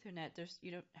the Ethernet,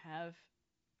 you don't have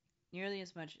nearly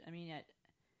as much. I mean,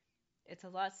 it's a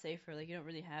lot safer. Like you don't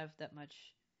really have that much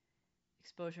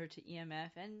exposure to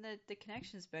EMF, and the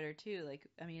connection is better too. Like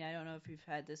I mean, I don't know if you've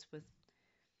had this with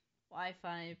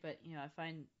Wi-Fi, but I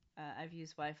find I've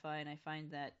used Wi-Fi, and I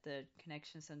find that the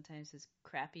connection sometimes is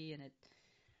crappy, and it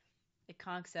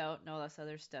conks out and all this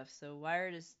other stuff. So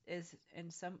wired is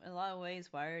in a lot of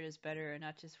ways wired is better, and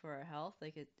not just for our health.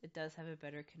 Like it does have a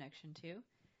better connection too.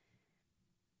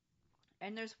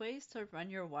 And there's ways to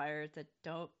run your wire that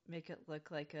don't make it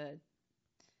look like a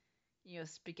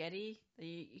spaghetti.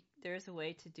 There's a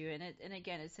way to do it. And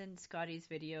again, it's in Scotty's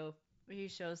video where he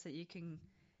shows that you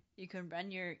can run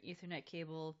your Ethernet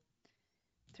cable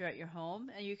throughout your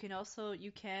home, and you can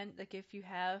like if you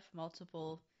have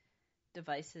multiple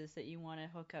devices that you want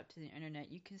to hook up to the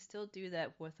internet, you can still do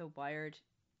that with a wired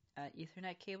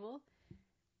Ethernet cable.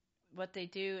 What they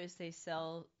do is they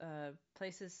sell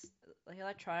places like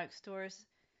electronic stores.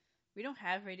 We don't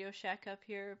have Radio Shack up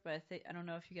here, but I don't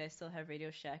know if you guys still have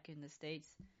Radio Shack in the States.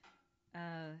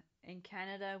 In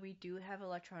Canada, we do have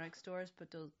electronic stores,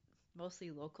 but they're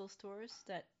mostly local stores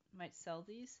that might sell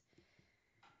these.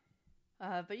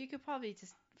 But you could probably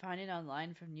just find it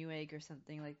online from Newegg or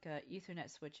something like Ethernet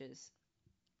switches.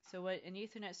 So what an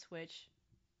Ethernet switch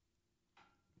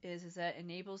is that it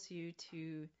enables you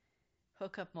to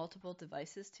hook up multiple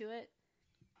devices to it.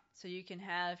 So you can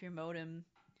have your modem,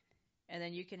 and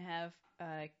then you can have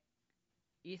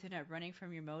Ethernet running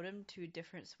from your modem to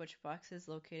different switch boxes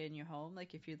located in your home.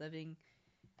 Like I think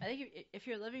if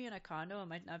you're living in a condo, it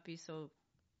might not be so.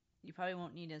 You probably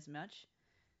won't need as much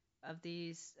of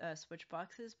these switch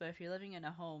boxes. But if you're living in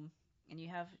a home and you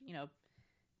have,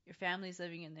 your family's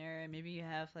living in there, and use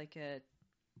have like a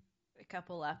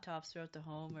couple laptops throughout the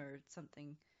home or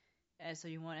something. And so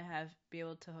you want to be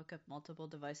able to hook up multiple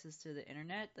devices to the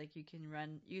internet. Like you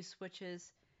can use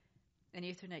switches and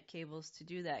Ethernet cables to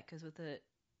do that. Because with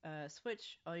a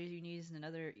switch, all you need is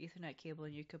another Ethernet cable,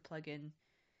 and you could plug in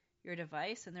your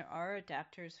device. And there are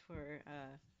adapters for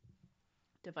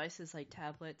devices like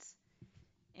tablets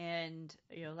and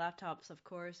laptops. Of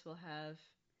course,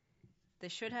 they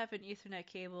should have an Ethernet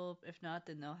cable. If not,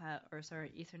 then they'll have,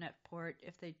 Ethernet port.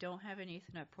 If they don't have an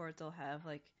Ethernet port, they'll have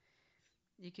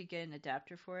you could get an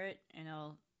adapter for it, and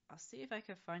I'll see if I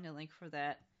can find a link for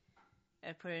that.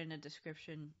 I put it in the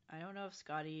description. I don't know if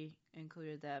Scotty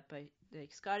included that, but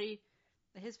Scotty,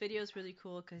 his video is really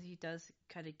cool because he does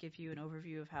kind of give you an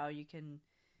overview of how you can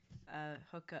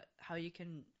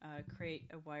create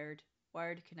a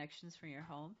wired connections for your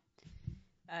home.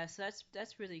 So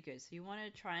that's really good. So you want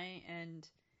to try and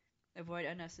avoid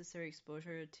unnecessary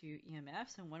exposure to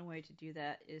EMFs, and one way to do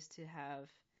that is to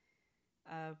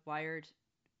have wired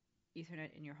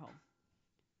Ethernet in your home.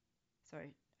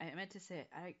 Sorry, I meant to say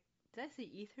did I say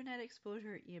Ethernet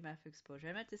exposure or EMF exposure?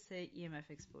 I meant to say EMF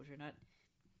exposure, not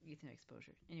Ethernet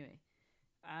exposure. Anyway,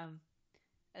 and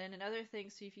then another thing,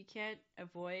 so if you can't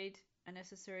avoid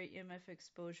unnecessary EMF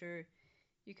exposure,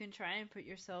 you can try and put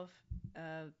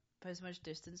as much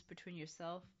distance between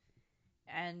yourself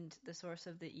and the source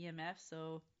of the EMF.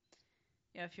 So,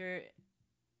 if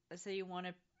let's say you want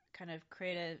to kind of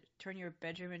turn your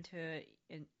bedroom into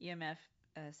an EMF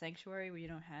sanctuary where you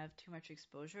don't have too much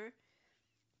exposure,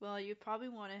 Well, you probably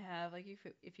want to have like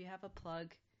if you have a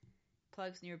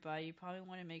plugs nearby, you probably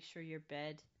want to make sure your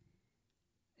bed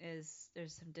is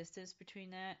there's some distance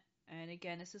between that. And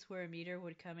again, this is where a meter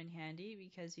would come in handy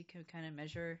because you can kind of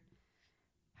measure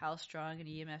how strong an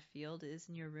EMF field is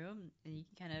in your room, and you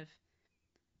can kind of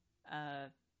uh,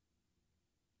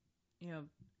 you know,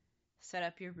 set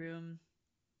up your room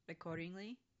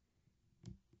accordingly.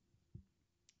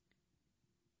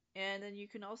 And then you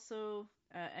can also,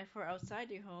 and for outside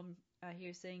your home, he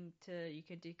was saying you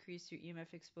can decrease your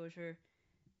EMF exposure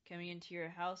coming into your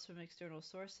house from external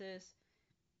sources.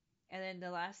 And then the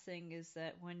last thing is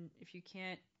that if you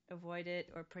can't avoid it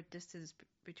or put distance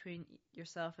between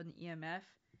yourself and the EMF,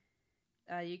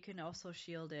 you can also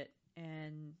shield it.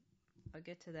 And I'll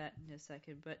get to that in a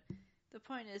second. But the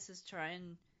point is try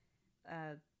and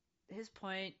uh, his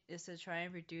point is to try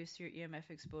and reduce your EMF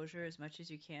exposure as much as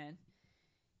you can.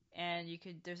 And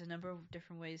there's a number of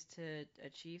different ways to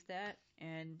achieve that.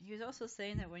 And he was also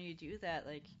saying that when you do that,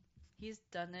 like he's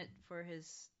done it for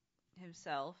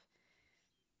himself,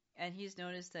 and he's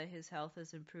noticed that his health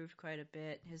has improved quite a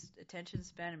bit. His attention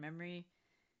span and memory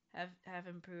have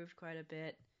improved quite a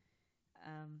bit.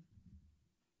 Um,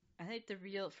 I think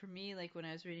for me, like when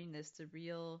I was reading this, the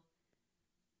real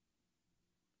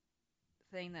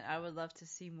thing that I would love to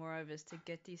see more of is to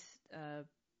get these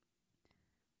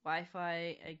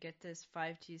Wi-Fi and get this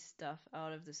 5G stuff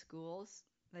out of the schools.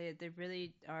 They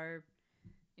really are,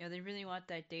 they really want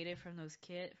that data from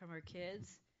from our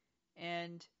kids,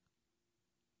 and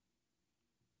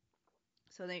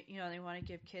so they want to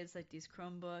give kids like these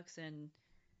Chromebooks and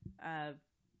uh,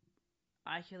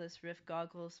 Oculus Rift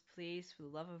goggles. Please, for the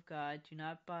love of God, do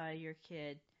not buy your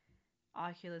kid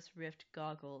Oculus Rift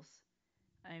goggles.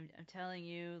 I'm telling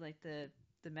you, like the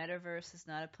metaverse is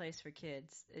not a place for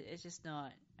kids. It's just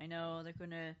not. I know they're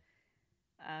gonna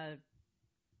uh,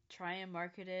 try and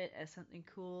market it as something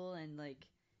cool and like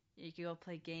you can go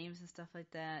play games and stuff like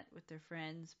that with their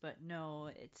friends, but no,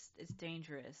 it's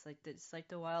dangerous. Like it's like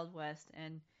the Wild West,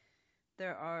 and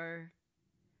there are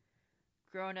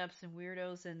grown-ups and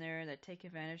weirdos in there that take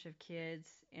advantage of kids,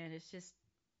 and it's just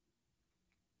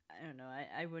I don't know.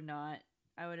 I would not.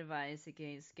 I would advise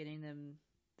against getting them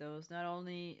those. Not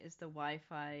only is the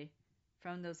Wi-Fi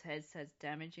from those headsets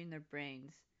damaging their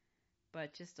brains,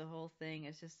 but just the whole thing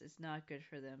is just it's not good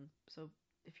for them. So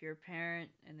if you're a parent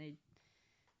and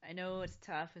I know it's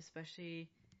tough, especially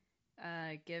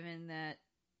given that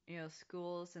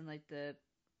schools and like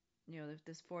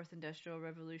this fourth industrial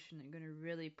revolution are going to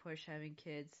really push having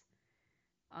kids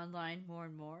online more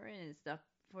and more, and it's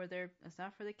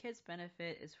not for the kids'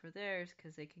 benefit, it's for theirs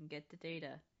because they can get the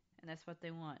data, and that's what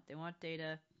they want. They want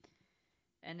data,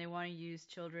 and they want to use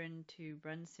children to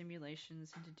run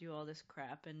simulations and to do all this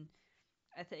crap. And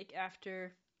I think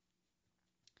after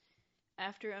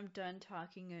I'm done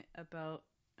talking about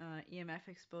EMF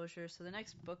exposure, so the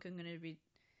next book I'm going to be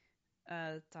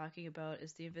talking about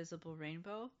is The Invisible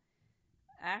Rainbow.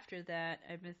 After that,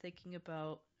 I've been thinking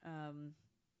about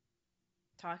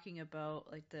talking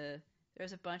about like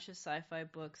there's a bunch of sci-fi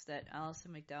books that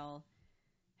Alison McDowell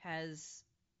has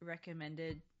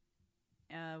recommended.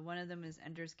 One of them is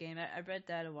Ender's Game. I read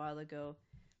that a while ago,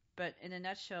 but in a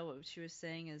nutshell, what she was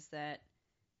saying is that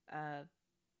uh,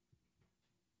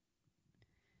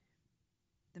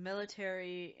 the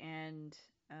military and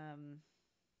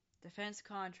defense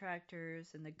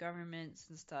contractors and the governments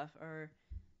and stuff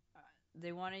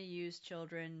they want to use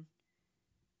children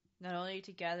not only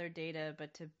to gather data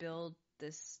but to build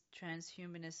this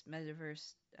transhumanist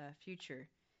metaverse future.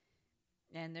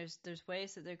 And there's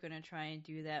ways that they're going to try and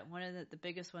do that. One of the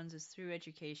biggest ones is through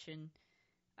education,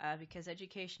 because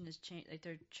education is like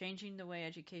they're changing the way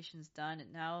education's done.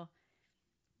 And now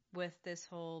with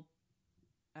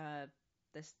uh,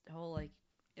 this whole like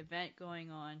event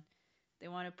going on, they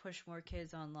want to push more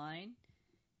kids online,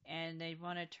 and they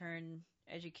want to turn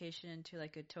education into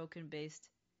like a token-based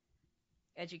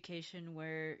education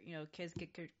where kids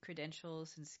get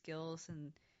credentials and skills,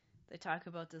 and they talk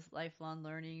about this lifelong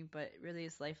learning, but it really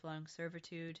is lifelong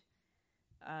servitude.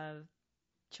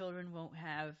 Children won't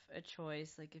have a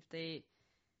choice. Like if they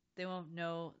won't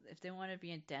know if they want to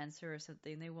be a dancer or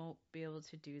something, they won't be able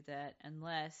to do that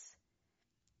unless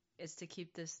it's to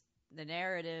keep the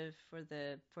narrative for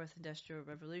the fourth industrial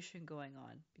revolution going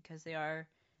on, because they are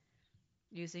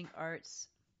using arts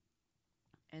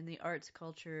and the arts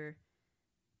culture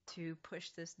to push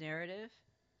this narrative.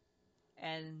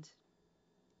 And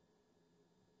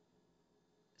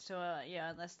so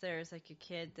yeah, unless there's like a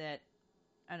kid that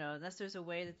I don't know, unless there's a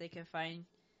way that they can find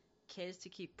kids to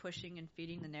keep pushing and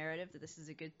feeding the narrative that this is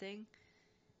a good thing,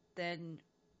 then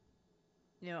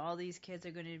all these kids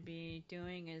are going to be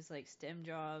doing is like STEM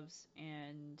jobs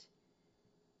and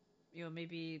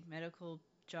maybe medical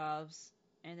jobs,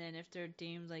 and then if they're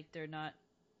deemed like they're not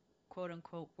quote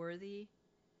unquote worthy,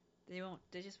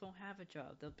 they just won't have a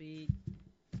job. They'll be,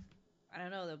 I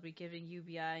don't know, they'll be giving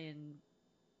UBI, and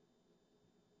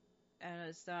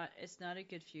it's not a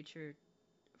good future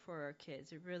for our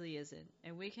kids. It really isn't.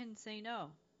 And we can say no.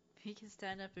 We can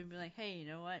stand up and be like, hey, you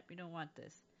know what? We don't want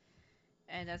this.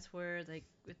 And that's where, like,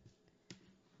 with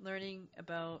learning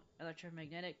about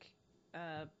electromagnetic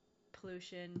uh,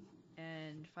 pollution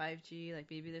and 5G, like,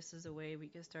 maybe this is a way we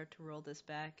can start to roll this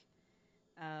back.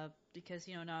 Because,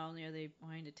 not only are they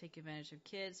wanting to take advantage of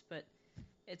kids, but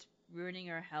it's ruining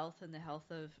our health and the health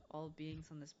of all beings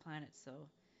on this planet. So,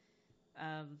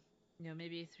 um,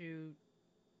 maybe through,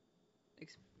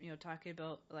 talking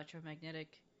about the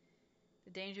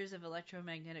dangers of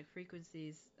electromagnetic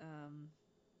frequencies,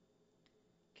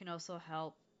 can also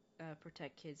help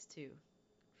protect kids too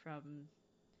from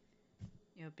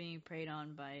being preyed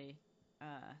on by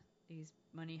these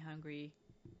money hungry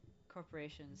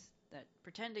corporations that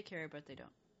pretend to care but they don't.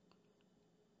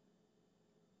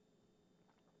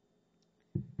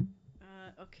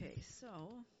 Okay,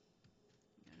 so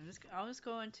I'll just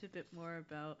go into a bit more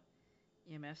about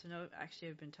EMFs. I know actually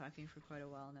I've been talking for quite a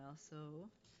while now, so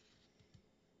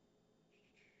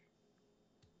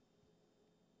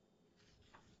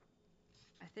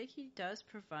I think he does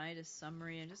provide a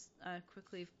summary. And just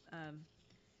quickly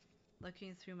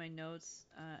looking through my notes,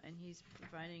 and he's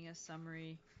providing a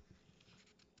summary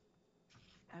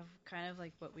of kind of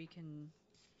like what we can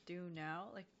do now,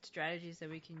 like strategies that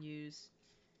we can use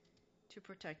to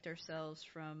protect ourselves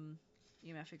from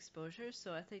EMF exposure.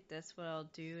 So I think that's what I'll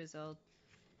do is I'll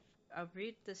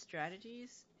read the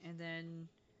strategies, and then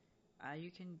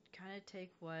you can kind of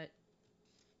take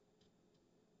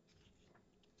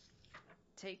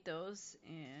those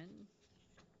and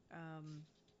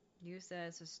use that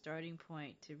as a starting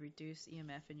point to reduce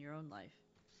EMF in your own life.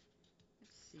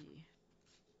 Let's see.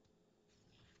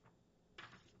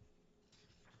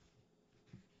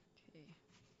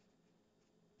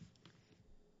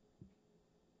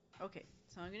 Okay,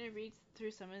 so I'm gonna read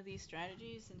through some of these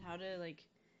strategies and how to like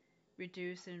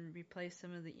reduce and replace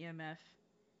some of the EMF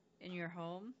in your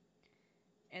home,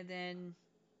 and then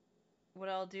what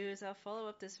I'll do is I'll follow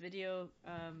up this video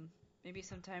maybe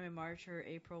sometime in March or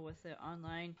April with an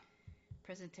online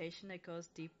presentation that goes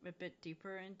a bit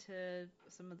deeper into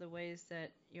some of the ways that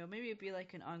maybe it'd be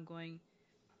like an ongoing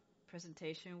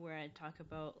presentation where I talk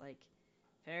about like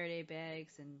Faraday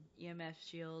bags and EMF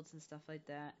shields and stuff like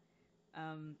that.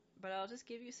 But I'll just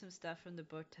give you some stuff from the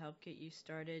book to help get you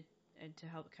started and to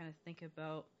help kind of think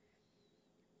about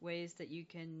ways that you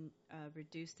can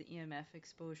reduce the EMF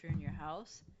exposure in your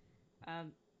house.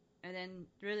 And then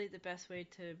really the best way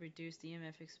to reduce the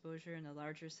EMF exposure in a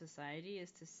larger society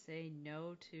is to say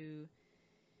no to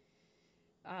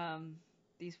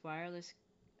these wireless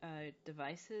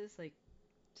devices. Like,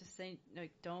 just say,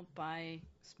 like, don't buy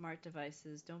smart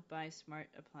devices, don't buy smart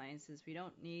appliances. We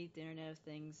don't need the Internet of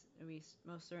Things. We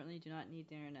most certainly do not need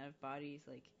the Internet of Bodies.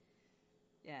 Like,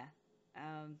 yeah.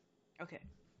 Okay.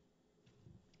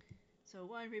 So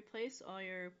one, replace all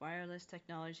your wireless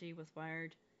technology with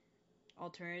wired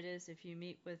alternatives. If you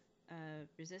meet with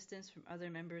resistance from other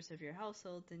members of your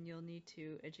household, then you'll need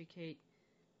to educate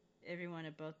everyone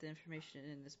about the information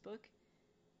in this book.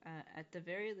 At the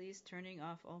very least, turning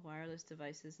off all wireless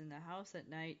devices in the house at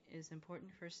night is an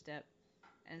important first step,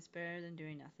 and it's better than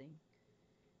doing nothing.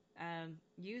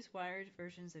 Use wired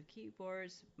versions of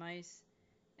keyboards, mice,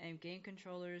 and game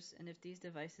controllers, and if these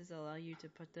devices allow you to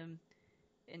put them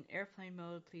in airplane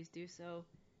mode, please do so.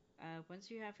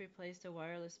 Once you have replaced a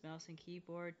wireless mouse and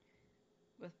keyboard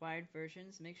with wired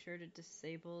versions, make sure to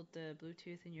disable the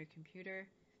Bluetooth in your computer.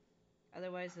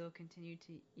 Otherwise, it will continue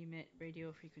to emit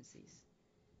radio frequencies.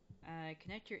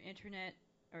 Connect your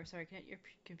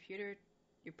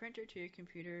printer to your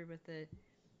computer with a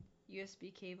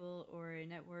USB cable or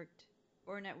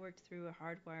networked through a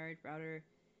hardwired router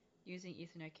using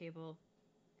Ethernet cable.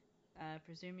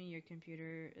 Presuming your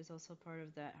computer is also part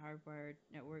of that hardwired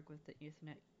network with the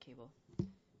Ethernet cable.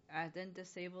 Then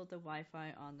disable the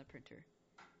Wi-Fi on the printer.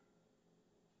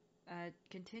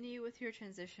 Continue with your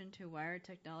transition to wired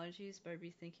technologies by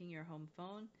rethinking your home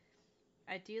phone.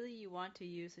 Ideally, you want to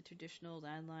use a traditional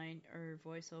landline or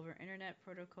voice over internet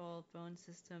protocol phone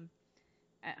system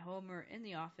at home or in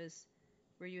the office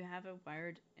where you have a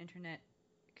wired internet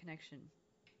connection.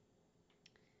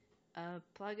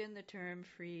 Plug in the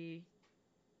term-free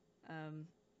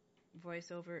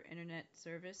voice over internet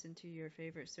service into your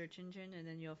favorite search engine, and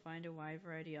then you'll find a wide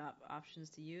variety of options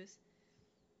to use.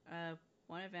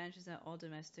 one advantage is that all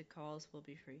domestic calls will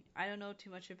be free. I don't know too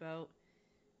much about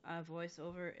voice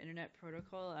over internet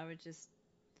protocol. I would just,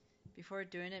 before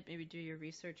doing it, maybe do your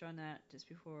research on that just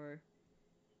before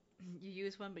you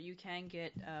use one. But you can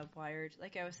get wired,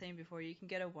 like I was saying before, you can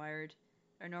get a wired,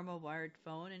 a normal wired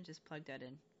phone and just plug that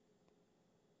in.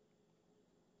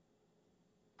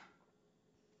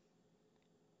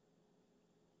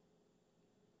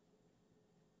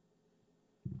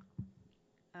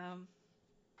 Um,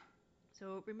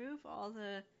 so remove all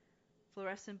the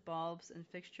fluorescent bulbs and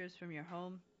fixtures from your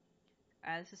home.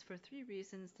 This is for three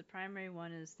reasons. The primary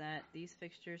one is that these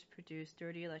fixtures produce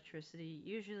dirty electricity,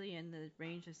 usually in the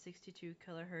range of 62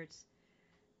 kilohertz.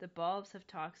 The bulbs have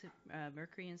toxic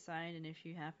mercury inside, and if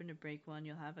you happen to break one,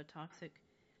 you'll have a toxic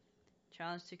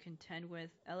challenge to contend with.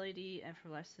 LED and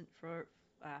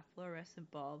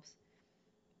fluorescent bulbs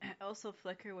also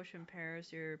flicker, which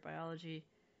impairs your biology.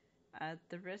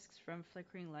 The risks from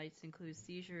flickering lights include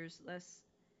seizures, less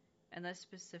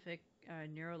specific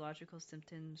neurological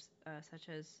symptoms such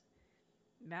as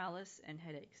malaise and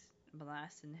headaches.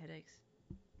 Malaise and headaches.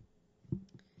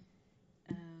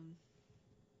 Um,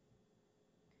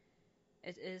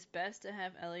 it is best to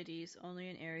have LEDs only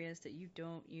in areas that you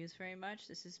don't use very much.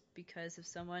 This is because if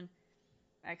someone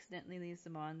accidentally leaves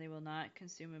them on, they will not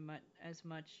consume as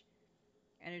much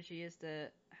energy as the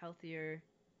healthier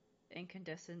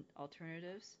incandescent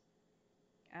alternatives.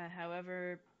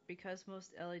 However, because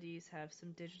most LEDs have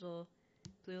some digital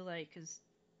blue light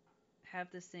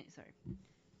have the same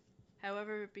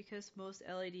However, because most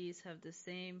LEDs have the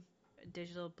same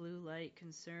digital blue light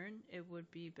concern, it would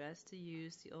be best to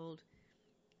use the old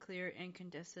clear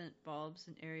incandescent bulbs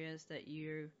in areas that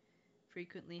you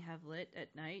frequently have lit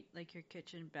at night, like your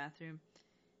kitchen, bathroom,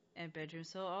 and bedroom.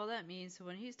 So all that means, so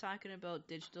when he's talking about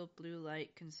digital blue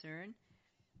light concern,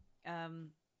 um,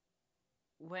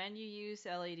 when you use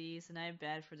LEDs, and I'm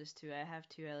bad for this too, I have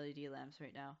two LED lamps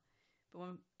right now. But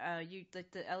when you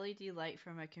like the LED light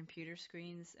from our computer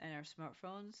screens and our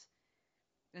smartphones,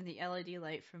 and the LED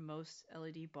light from most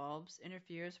LED bulbs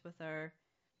interferes with our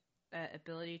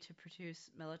ability to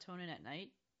produce melatonin at night.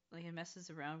 Like it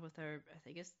messes around with our, I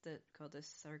think it's called the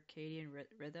circadian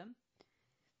rhythm.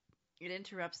 It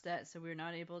interrupts that, so we're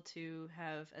not able to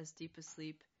have as deep a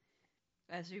sleep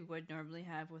as we would normally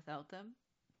have without them.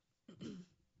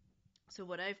 So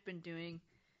what I've been doing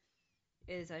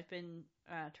is I've been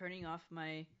turning off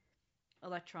my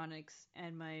electronics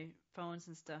and my phones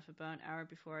and stuff about an hour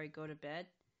before I go to bed.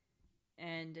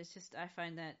 And it's just, I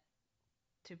find that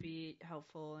to be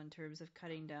helpful in terms of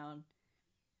cutting down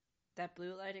that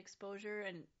blue light exposure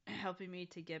and helping me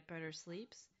to get better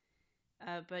sleeps.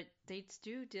 But they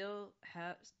still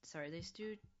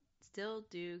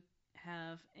do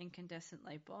have incandescent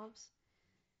light bulbs.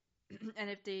 And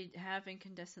if they have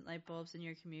incandescent light bulbs in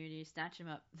your community, snatch them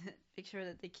up. Make sure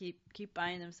that they keep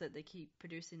buying them so that they keep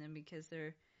producing them, because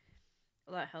they're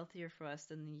a lot healthier for us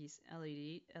than these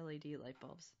LED light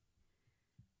bulbs.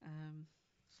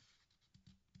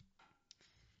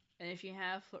 And if you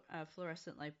have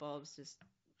fluorescent light bulbs, just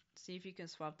see if you can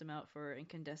swap them out for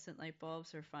incandescent light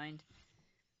bulbs, or find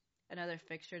another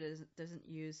fixture that doesn't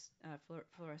use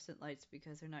fluorescent lights,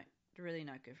 because they're really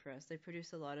not good for us. They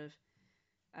produce a lot of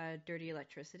dirty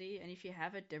electricity, and if you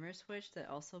have a dimmer switch that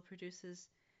also produces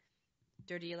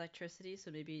dirty electricity, so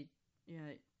maybe, you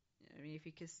know, I mean, if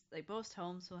you could, like, most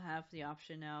homes will have the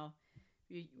option now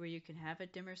where you can have a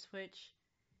dimmer switch.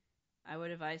 I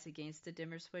would advise against the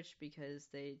dimmer switch, because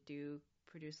they do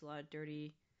produce a lot of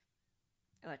dirty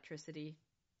electricity.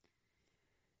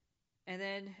 And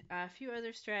then a few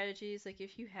other strategies, like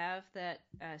if you have that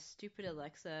stupid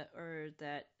Alexa, or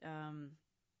that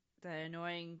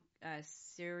annoying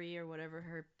Siri, or whatever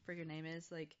her friggin' name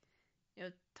is, like, you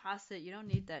know, toss it. You don't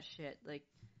need that shit. Like,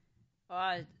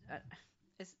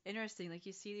 it's interesting. Like,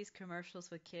 you see these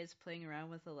commercials with kids playing around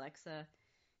with Alexa,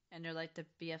 and they're like the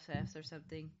BFFs or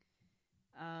something.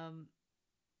 I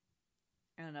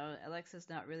don't know. Alexa's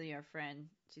not really our friend.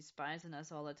 She spies on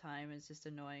us all the time. It's just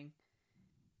annoying.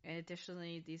 And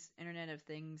additionally, these Internet of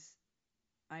Things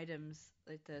items,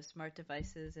 like the smart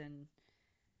devices and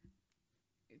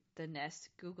the Nest,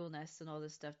 Google Nest, and all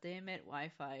this stuff, they emit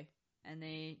Wi-Fi, and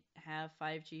they have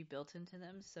 5G built into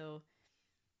them. So,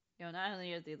 you know, not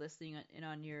only are they listening in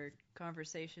on your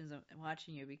conversations and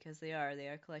watching you, because they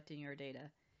are collecting your data.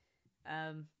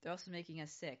 They're also making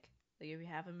us sick. Like, if we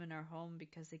have them in our home,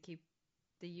 because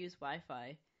they use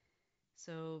Wi-Fi,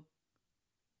 so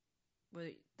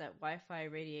that Wi-Fi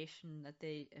radiation that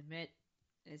they emit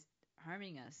is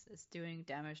harming us. It's doing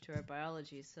damage to our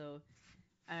biology. So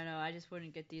I don't know. I just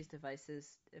wouldn't get these devices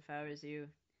if I was you.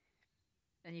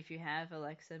 And if you have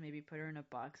Alexa, maybe put her in a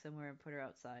box somewhere and put her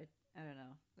outside. I don't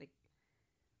know. Like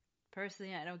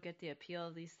personally, I don't get the appeal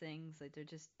of these things. Like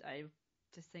I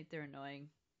just think they're annoying,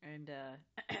 and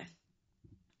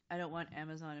I don't want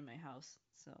Amazon in my house.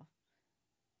 So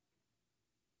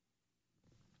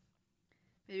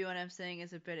maybe what I'm saying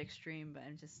is a bit extreme, but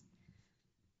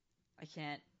I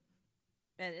can't.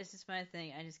 It's just my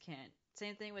thing. I just can't.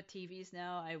 Same thing with TVs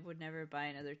now. I would never buy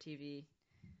another TV.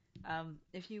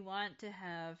 If you want to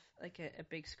have like a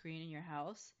big screen in your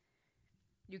house,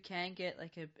 you can get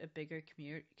like a bigger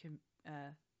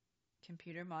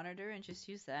computer monitor and just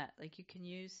use that. Like you can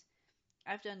use.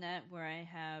 I've done that where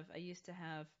I used to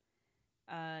have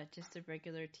just a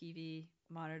regular TV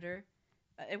monitor.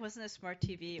 It wasn't a smart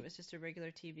TV. It was just a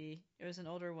regular TV. It was an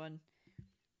older one,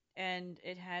 and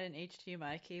it had an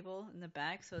HDMI cable in the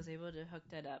back, so I was able to hook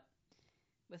that up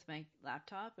with my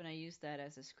laptop, and I used that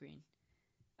as a screen.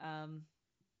 Um,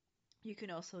 you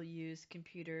can also use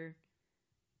computer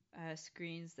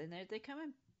screens, and they come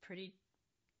in pretty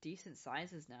decent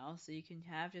sizes now. So you can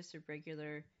have just a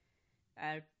regular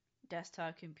uh,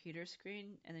 desktop computer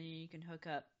screen, and then you can hook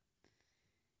up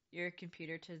your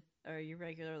computer to or your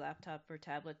regular laptop or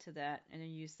tablet to that, and then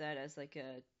use that as like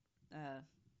a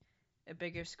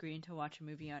bigger screen to watch a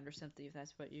movie on or something if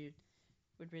that's what you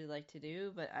would really like to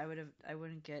do. But I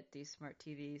wouldn't get these smart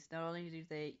TVs. Not only do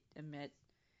they emit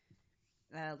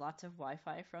lots of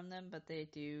Wi-Fi from them, but they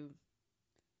do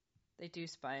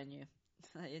spy on you.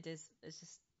 It's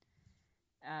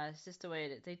just the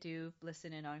way they do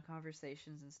listen in on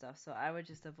conversations and stuff. So I would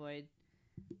just avoid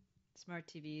smart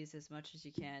TVs as much as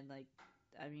you can. Like,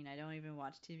 I mean, I don't even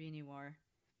watch TV anymore.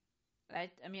 I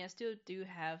mean, I still do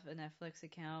have a Netflix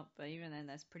account, but even then,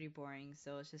 that's pretty boring.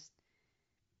 So it's just,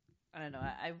 I don't know.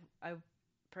 I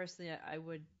personally, I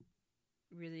would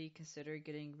really consider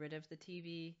getting rid of the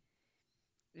TV.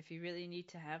 If you really need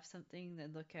to have something,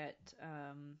 then look at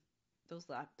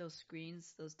those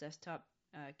screens, those desktop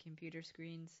computer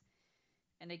screens.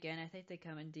 And again, I think they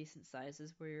come in decent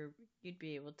sizes where you'd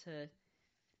be able to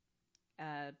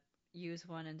uh, use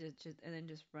one and then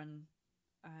just run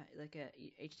like a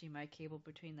HDMI cable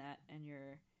between that and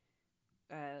your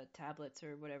tablets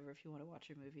or whatever if you want to watch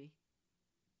a movie.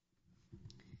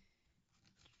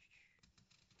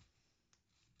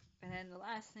 And then the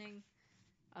last thing,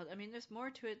 I mean, there's more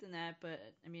to it than that, but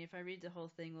I mean, if I read the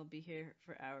whole thing, we'll be here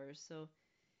for hours. So,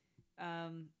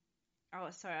 um,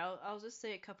 I'll just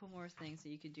say a couple more things that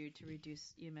you could do to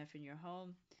reduce EMF in your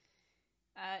home.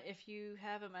 If you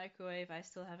have a microwave, I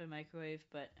still have a microwave,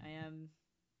 but I am,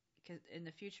 because in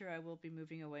the future I will be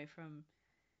moving away from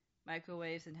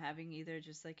microwaves and having either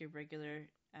just like a regular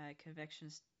convection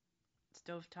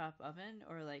stovetop oven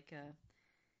or like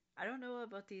I don't know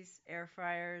about these air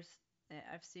fryers.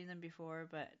 I've seen them before,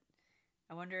 but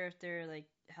I wonder if they're like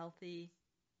healthy.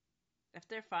 If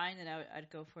they're fine, then I'd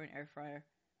go for an air fryer.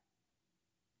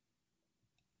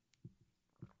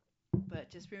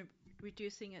 But just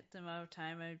reducing it the amount of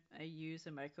time I use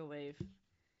a microwave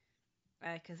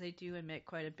because they do emit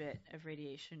quite a bit of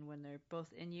radiation when they're both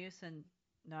in use and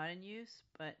not in use.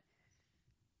 But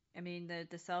I mean,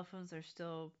 the cell phones are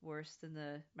still worse than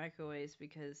the microwaves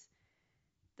because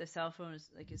the cell phone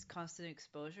is constant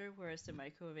exposure, whereas the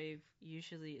microwave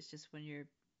usually is just when you're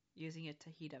using it to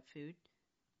heat up food.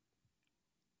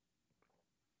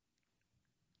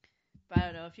 But I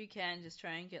don't know if you can just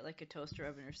try and get like a toaster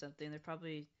oven or something. They're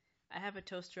probably I have a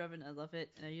toaster oven. I love it,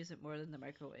 and I use it more than the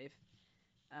microwave.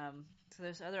 So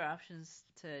there's other options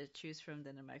to choose from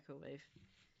than a microwave.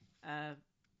 Uh,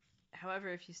 However,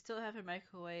 if you still have a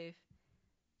microwave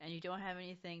and you don't have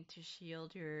anything to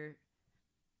shield your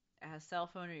cell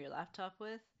phone or your laptop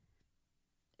with,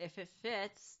 if it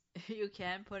fits, you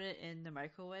can put it in the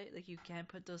microwave. Like you can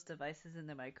put those devices in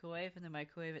the microwave, and the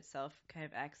microwave itself kind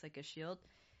of acts like a shield.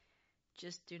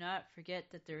 Just do not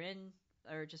forget that they're in,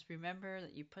 or just remember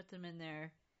that you put them in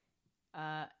there.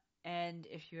 Uh, and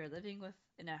if you're living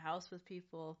in a house with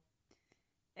people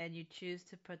and you choose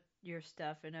to put your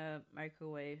stuff in a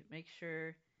microwave, make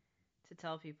sure to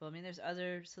tell people. I mean, there's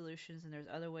other solutions and there's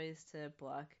other ways to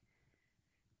block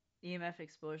EMF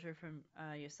exposure from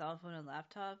your cell phone and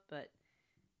laptop, but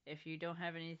if you don't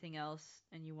have anything else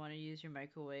and you want to use your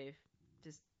microwave,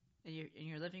 just and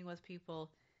you're living with people,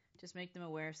 just make them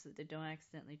aware so that they don't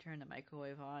accidentally turn the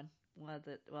microwave on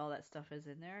while that stuff is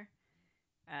in there,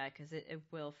 because it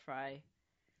will fry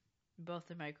both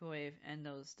the microwave and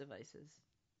those devices.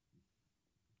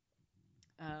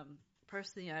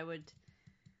 Personally,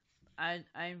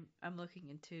 I'm looking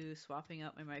into swapping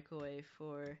out my microwave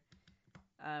for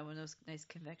one of those nice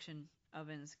convection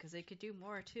ovens because they could do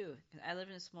more too. I live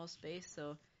in a small space,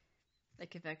 so The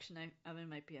convection oven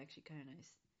might be actually kind of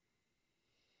nice.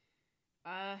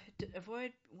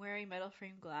 Avoid wearing metal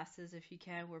frame glasses if you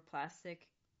can. Wear plastic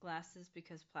glasses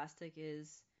because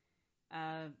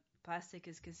uh, plastic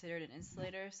is considered an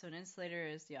insulator. So an insulator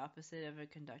is the opposite of a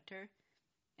conductor.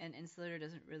 An insulator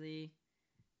doesn't really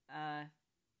uh,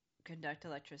 conduct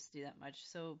electricity that much.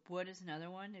 So wood is another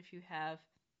one. If you have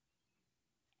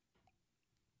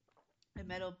a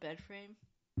metal bed frame,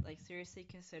 like seriously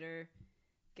consider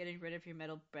getting rid of your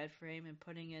metal bed frame and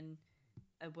putting in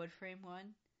a wood frame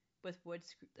one with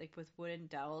like with wooden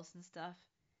dowels and stuff.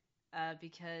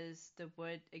 Because the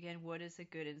wood, again, wood is a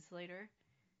good insulator,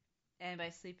 and by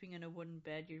sleeping in a wooden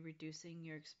bed, you're reducing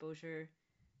your exposure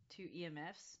to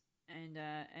EMFs. And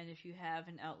if you have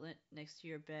an outlet next to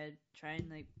your bed, try and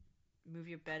like move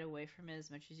your bed away from it as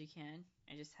much as you can,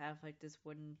 and just have like this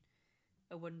wooden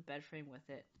bed frame with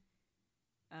it.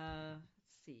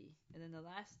 Let's see. And then the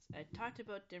last, I talked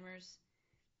about dimmers,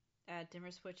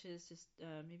 dimmer switches. Just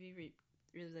maybe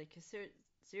really like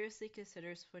seriously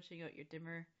consider switching out your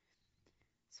dimmer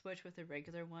switch with a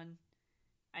regular one.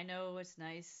 I know it's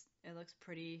nice. It looks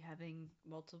pretty having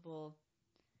multiple.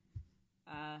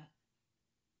 Uh,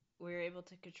 we're able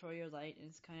to control your light, and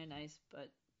it's kind of nice. But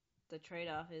the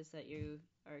trade-off is that you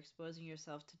are exposing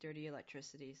yourself to dirty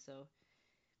electricity. So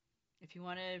if you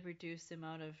want to reduce the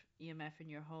amount of EMF in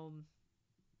your home,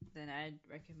 then I'd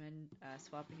recommend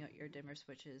swapping out your dimmer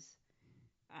switches.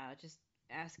 Just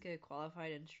ask a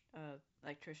qualified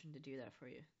electrician to do that for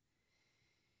you.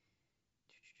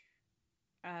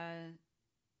 Uh,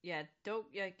 yeah, don't.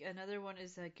 Yeah, another one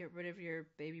is get rid of your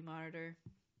baby monitor.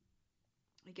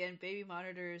 Again, baby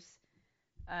monitors,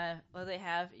 well, they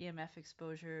have EMF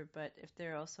exposure, but if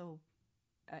they're also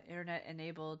internet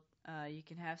enabled, you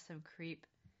can have some creep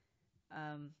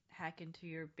hack into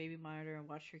your baby monitor and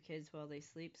watch your kids while they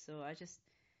sleep. So I just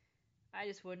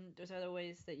wouldn't. There's other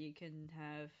ways that you can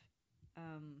have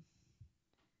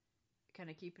kind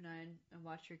of keep an eye on and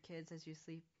watch your kids as you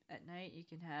sleep at night. You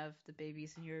can have the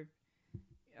babies in your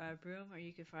room, or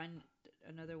you could find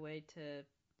another way to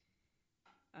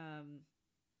um,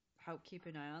 help keep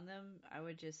an eye on them. I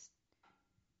would just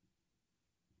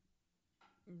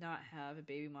not have a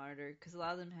baby monitor because a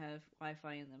lot of them have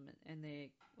Wi-Fi in them, and they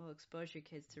will expose your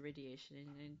kids to radiation,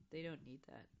 and they don't need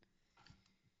that.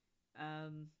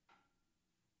 Um,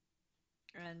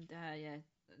 yeah,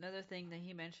 another thing that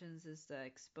he mentions is the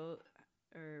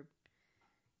or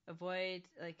avoid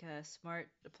like smart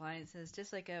appliances.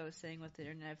 Just like I was saying with the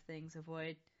Internet of Things,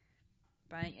 avoid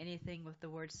buying anything with the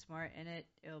word smart in it.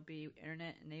 It'll be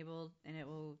internet enabled, and it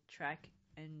will track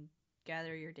and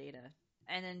gather your data,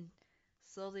 and then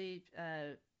slowly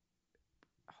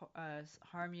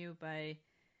harm you by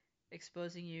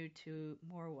exposing you to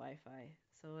more Wi-Fi.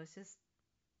 So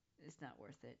it's not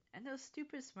worth it. And those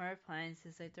stupid smart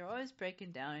appliances, like they're always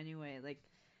breaking down anyway. Like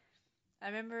I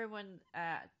remember when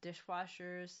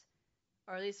dishwashers,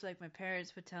 or at least like my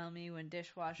parents would tell me when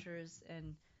dishwashers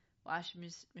and washing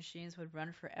machines would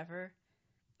run forever.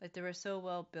 Like they were so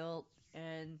well built,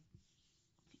 and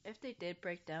if they did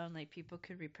break down, like people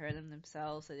could repair them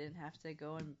themselves. They didn't have to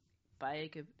go and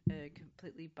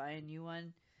completely buy a new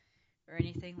one or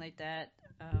anything like that.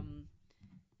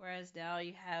 Whereas now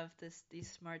you have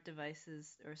these smart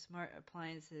devices or smart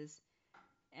appliances,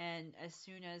 and as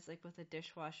soon as like with a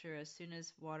dishwasher, as soon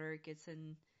as water gets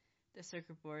in the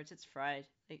circuit boards, it's fried.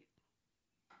 Like,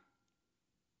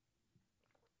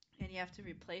 and you have to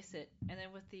replace it. And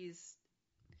then with these,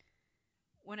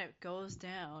 when it goes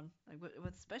down, like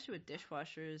especially with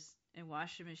dishwashers and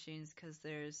washing machines, because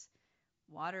there's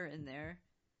water in there,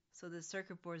 so the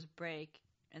circuit boards break,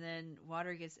 and then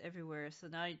water gets everywhere. So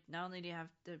now not only do you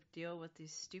have to deal with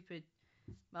these stupid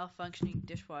malfunctioning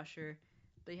dishwasher,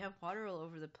 but you have water all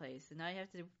over the place, and now you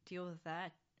have to deal with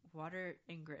that water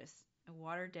ingress and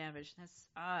water damage. That's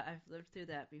I've lived through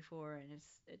that before, and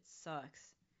it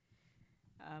sucks.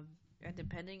 And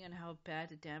depending on how bad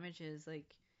the damage is,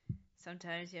 like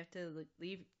sometimes you have to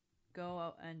go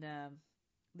out and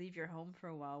leave your home for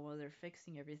a while they're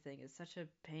fixing everything. It's such a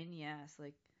pain in the ass.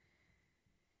 Like,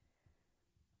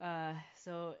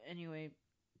 so anyway,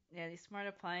 yeah, these smart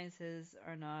appliances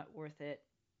are not worth it.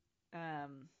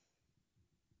 Um,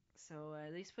 so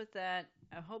at least with that,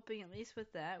 I'm hoping at least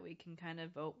with that we can kind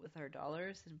of vote with our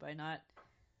dollars, and by not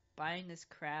buying this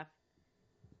crap,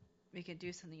 we can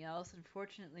do something else.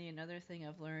 Unfortunately, another thing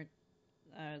I've learned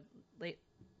uh, late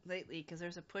lately, because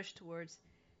there's a push towards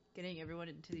getting everyone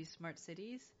into these smart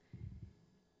cities.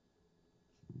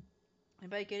 And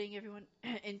by getting everyone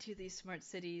into these smart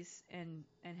cities and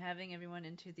having everyone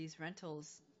into these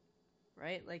rentals,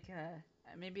 right? Like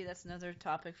maybe that's another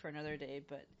topic for another day,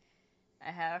 but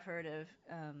I have heard of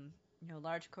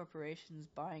large corporations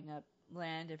buying up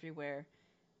land everywhere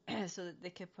so that they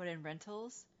can put in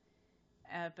rentals.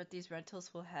 But these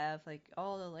rentals will have like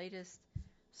all the latest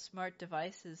smart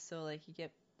devices. So like you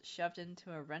get shoved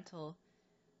into a rental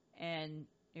and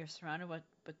you're surrounded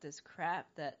with this crap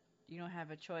that you don't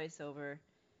have a choice over,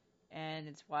 and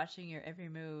it's watching your every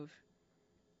move.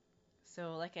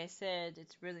 So, like I said,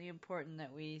 it's really important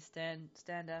that we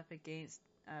stand up against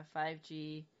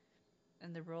 5G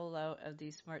and the rollout of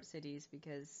these smart cities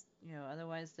because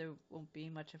otherwise there won't be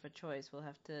much of a choice. We'll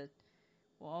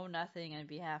own nothing and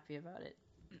be happy about it.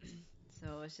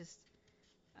 So it's just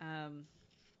um,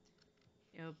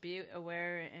 be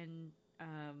aware and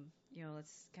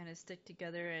let's kind of stick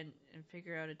together and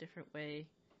figure out a different way.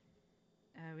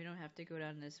 We don't have to go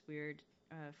down this weird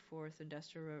fourth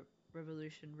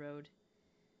revolution road.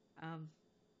 Um,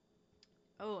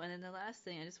 oh, and then the last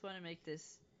thing, I just want to make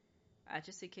this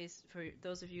just in case for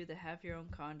those of you that have your own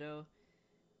condo,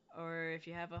 or if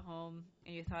you have a home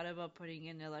and you thought about putting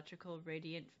in electrical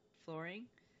radiant flooring.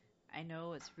 I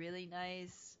know it's really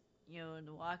nice,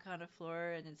 to walk on a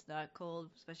floor and it's not cold,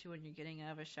 especially when you're getting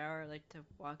out of a shower. I like to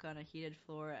walk on a heated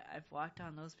floor. I've walked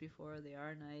on those before, they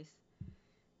are nice.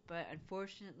 But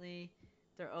unfortunately,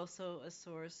 they're also a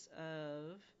source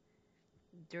of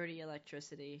dirty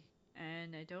electricity.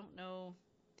 And I don't know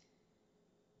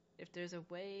if there's a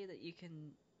way that you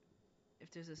can,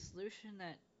 if there's a solution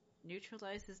that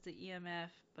neutralizes the EMF,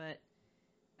 but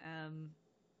um,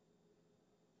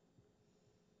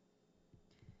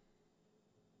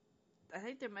 I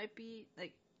think there might be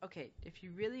like, okay, if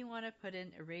you really want to put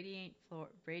in a radiant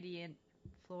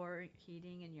floor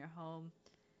heating in your home,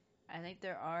 I think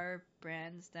there are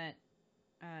brands that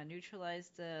neutralize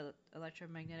the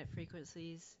electromagnetic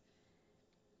frequencies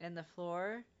in the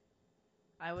floor.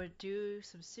 I would do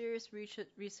some serious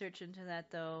research into that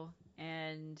though,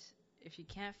 and if you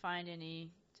can't find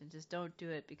any, then just don't do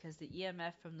it because the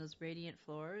EMF from those radiant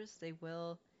floors, they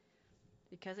will,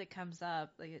 because it comes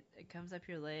up, like it comes up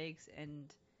your legs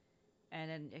and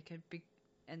then it could be,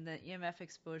 and the EMF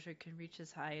exposure can reach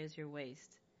as high as your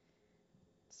waist.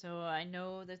 So I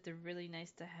know that they're really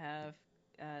nice to have,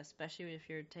 especially if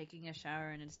you're taking a shower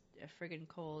and it's friggin'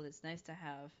 cold. It's nice to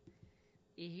have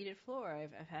a heated floor.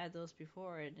 I've had those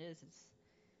before.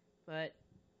 But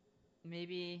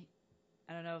maybe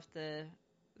I don't know if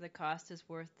the cost is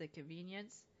worth the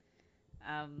convenience.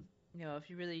 If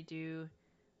you really do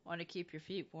want to keep your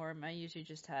feet warm, I usually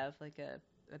just have like a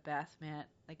bath mat,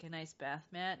 like a nice bath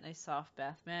mat, nice soft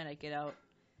bath mat. I get out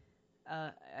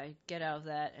of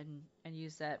that and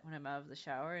use that when I'm out of the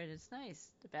shower, and it's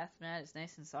nice. The bath mat is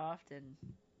nice and soft, and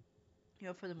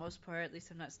for the most part, at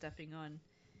least I'm not stepping on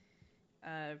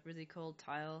really cold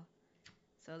tile.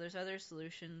 So there's other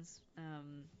solutions,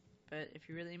 but if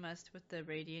you really must with the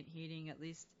radiant heating, at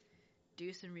least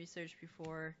do some research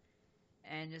before,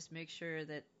 and just make sure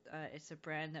that it's a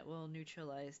brand that will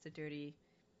neutralize the dirty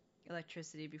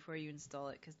electricity before you install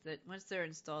it, because once they're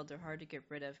installed, they're hard to get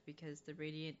rid of because the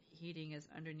radiant heating is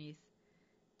underneath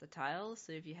the tiles.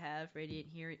 So if you have radiant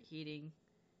heating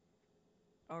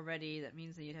already, that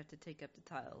means that you'd have to take up the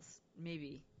tiles.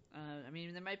 Maybe. I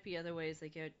mean, there might be other ways,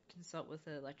 like you consult with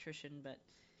an electrician, but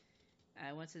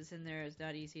once it's in there, it's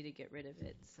not easy to get rid of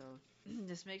it. So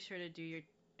just make sure to do your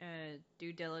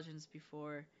due diligence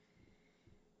before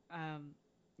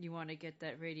you want to get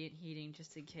that radiant heating,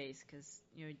 just in case, because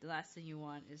the last thing you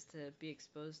want is to be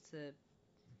exposed to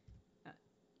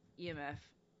EMF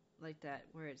like that,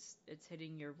 where it's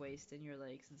hitting your waist and your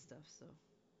legs and stuff. So,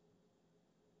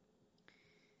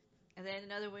 and then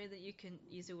another way that you can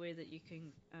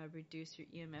reduce your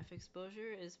EMF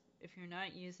exposure is if you're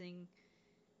not using,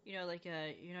 you're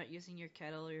not using your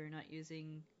kettle, or you're not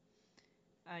using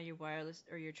your wireless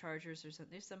or your chargers or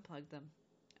something. Just unplug them.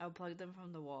 I'll plug them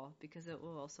from the wall because it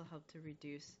will also help to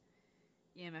reduce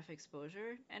EMF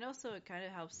exposure, and also it kind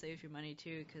of helps save your money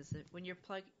too, because when you're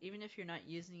even if you're not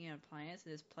using an appliance,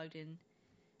 it is plugged in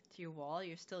to your wall,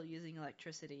 you're still using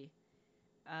electricity.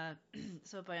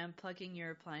 So by unplugging your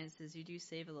appliances, you do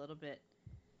save a little bit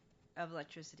of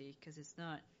electricity because it's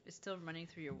still running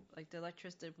through the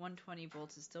electricity. 120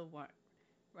 volts is still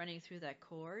running through that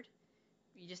cord.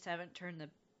 You just haven't turned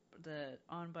the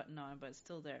on button on, but it's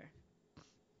still there.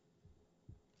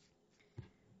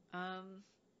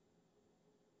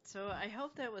 So I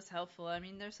hope that was helpful. I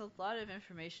mean, there's a lot of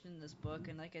information in this book,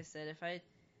 and like I said, if I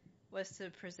was to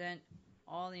present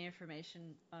all the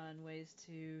information on ways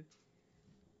to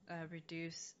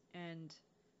reduce and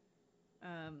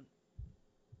kind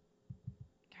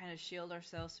of shield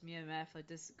ourselves from EMF like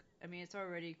this, I mean, it's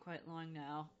already quite long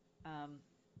now.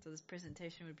 So this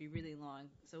presentation would be really long.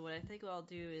 So what I think I'll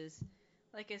do is,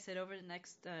 like I said, over the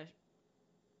next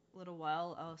little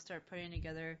while, I'll start putting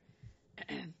together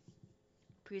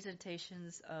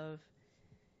presentations of,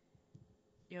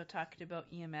 talking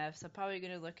about EMFs. I'm probably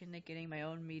going to look into getting my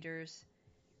own meters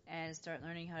and start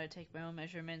learning how to take my own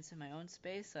measurements in my own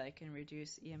space so I can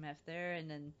reduce EMF there, and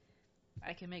then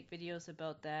I can make videos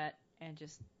about that and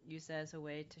just use that as a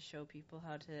way to show people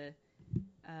how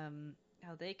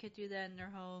they could do that in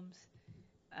their homes.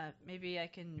 Maybe I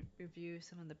can review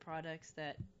some of the products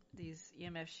that these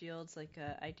EMF shields, like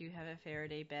I do have a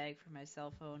Faraday bag for my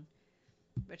cell phone,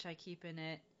 which I keep in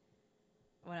it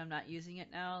when I'm not using it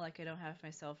now. Like I don't have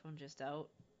my cell phone just out.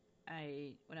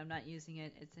 When I'm not using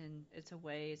it,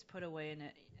 it's put away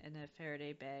in a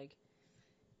Faraday bag,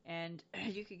 and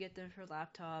you could get them for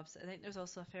laptops. I think there's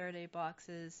also Faraday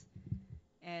boxes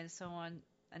and so on.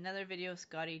 Another video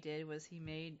Scotty did was he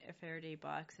made a Faraday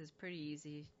box. It's pretty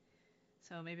easy.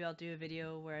 So maybe I'll do a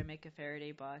video where I make a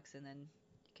Faraday box, and then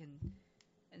you can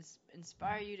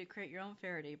inspire you to create your own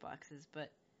Faraday boxes.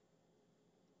 But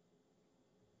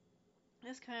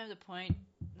that's kind of the point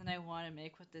that I want to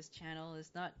make with this channel, is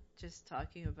not just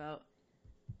talking about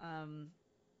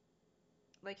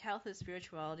like health and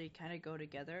spirituality kind of go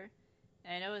together.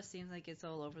 And I know it seems like it's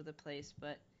all over the place,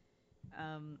 but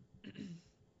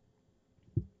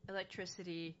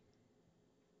electricity,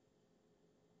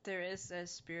 there is a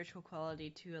spiritual quality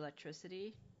to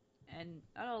electricity, and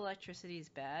not all electricity is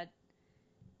bad,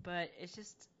 but it's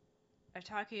just, I'm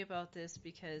talking about this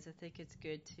because I think it's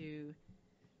good to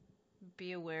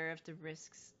be aware of the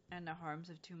risks and the harms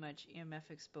of too much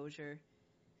EMF exposure.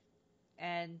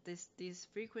 And these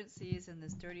frequencies and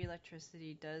this dirty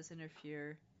electricity does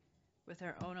interfere with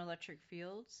our own electric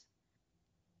fields.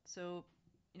 So,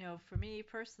 for me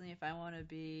personally, if I want to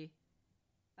be,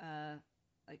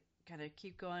 like, kind of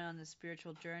keep going on the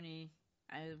spiritual journey,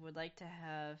 I would like to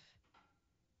have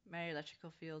my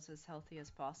electrical fields as healthy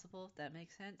as possible, if that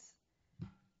makes sense.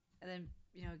 And then,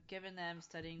 given that I'm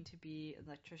studying to be an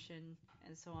electrician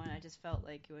and so on, I just felt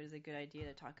like it was a good idea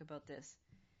to talk about this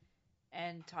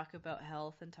and talk about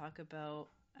health and talk about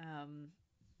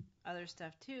other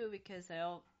stuff too, because I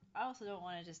also don't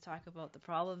want to just talk about the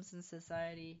problems in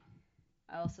society.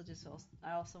 I also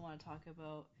want to talk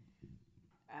about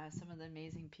some of the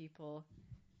amazing people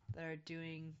that are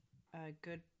doing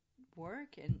good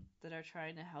work and that are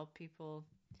trying to help people,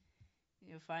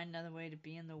 find another way to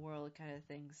be in the world, kind of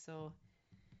thing. So,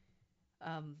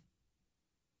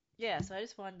 yeah, so I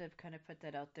just wanted to kind of put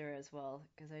that out there as well,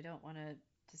 because I don't want to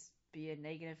just be a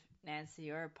negative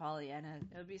Nancy or a Pollyanna.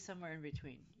 It'll be somewhere in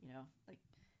between, like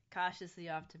cautiously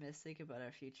optimistic about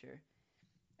our future.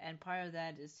 And part of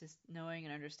that is just knowing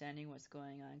and understanding what's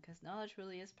going on, because knowledge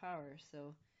really is power.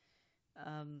 So,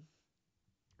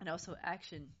 and also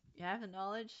action. You have the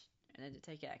knowledge, and then to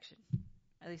take action.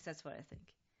 At least that's what I think.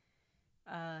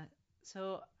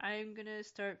 So I'm gonna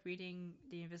start reading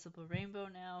The Invisible Rainbow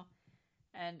now,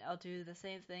 and I'll do the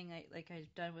same thing like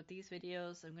I've done with these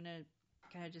videos. I'm gonna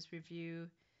kind of just review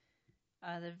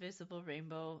The Invisible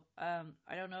Rainbow.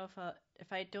 I don't know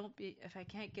if I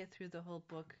can't get through the whole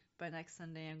book by next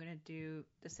Sunday, I'm gonna do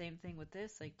the same thing with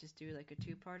this, like just do like a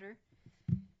two-parter.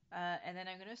 And then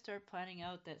I'm gonna start planning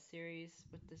out that series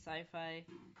with the sci-fi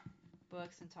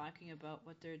books and talking about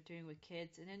what they're doing with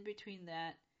kids. And in between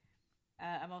that,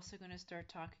 I'm also going to start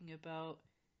talking about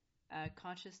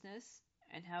consciousness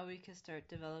and how we can start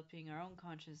developing our own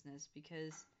consciousness,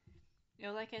 because,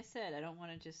 like I said, I don't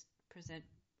want to just present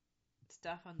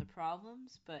stuff on the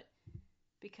problems, but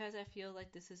because I feel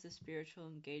like this is a spiritual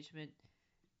engagement,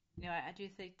 I do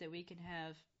think that we can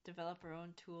develop our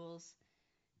own tools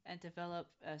and develop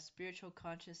a spiritual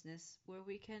consciousness where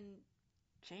we can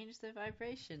change the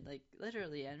vibration, like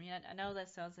literally. I mean, I know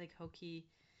that sounds like hokey,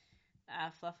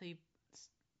 fluffy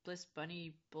bliss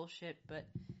bunny bullshit, but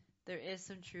there is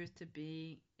some truth to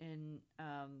be in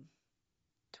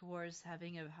towards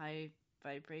having a high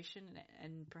vibration,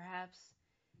 and perhaps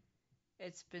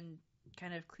it's been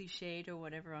kind of cliched or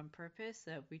whatever on purpose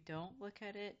that we don't look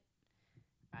at it.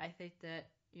 I think that,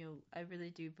 I really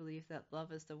do believe that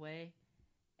love is the way,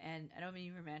 and I don't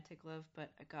mean romantic love, but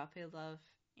agape love.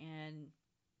 And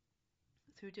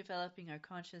through developing our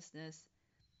consciousness,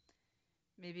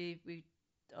 maybe we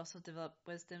also develop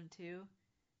wisdom too,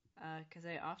 because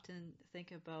I often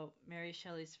think about Mary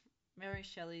Shelley's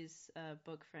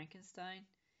book Frankenstein,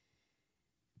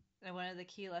 and one of the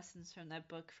key lessons from that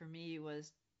book for me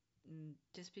was,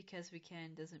 just because we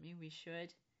can doesn't mean we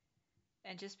should,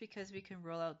 and just because we can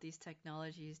roll out these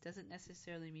technologies doesn't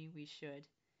necessarily mean we should.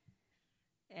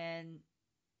 And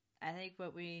I think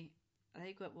what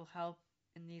will help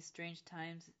in these strange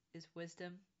times is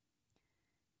wisdom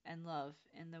and love,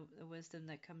 and the wisdom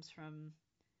that comes from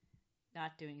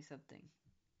not doing something,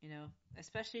 you know,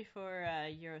 especially for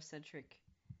Eurocentric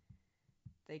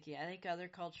thinking. I think other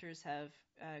cultures have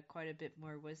quite a bit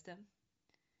more wisdom,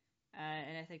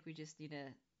 and I think we just need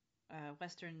a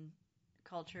Western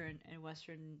culture and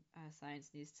Western science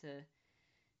needs to,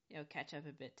 you know, catch up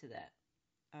a bit to that.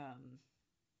 Um,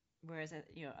 Whereas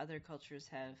you know other cultures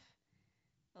have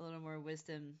a little more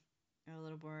wisdom, or a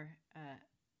little more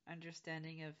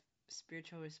understanding of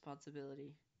spiritual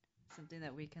responsibility, something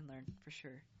that we can learn for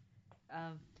sure.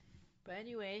 Um, but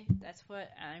anyway, that's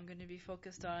what I'm going to be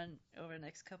focused on over the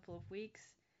next couple of weeks.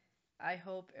 I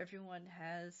hope everyone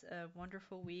has a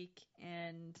wonderful week,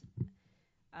 and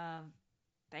um,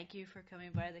 thank you for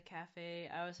coming by the cafe.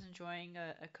 I was enjoying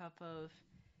a cup of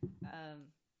um,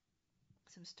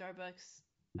 some Starbucks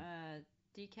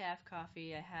decaf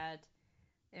coffee I had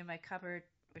in my cupboard,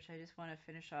 which I just want to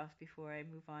finish off before I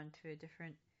move on to a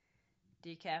different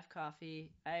decaf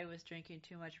coffee. I was drinking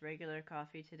too much regular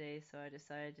coffee today, so I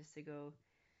decided just to go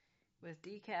with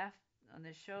decaf on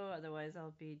this show. Otherwise,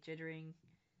 I'll be jittering,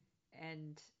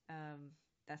 and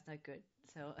that's not good.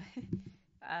 So,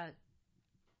 uh,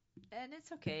 and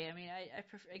it's okay. I mean, I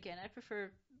prefer again. I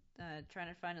prefer trying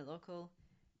to find a local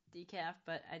decaf,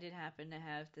 but I did happen to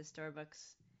have the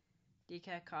Starbucks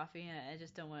decaf coffee, and I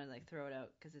just don't want to like throw it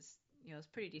out because it's you know it's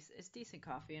pretty decent. It's decent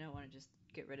coffee, and I don't want to just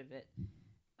get rid of it.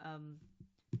 Um,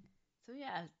 so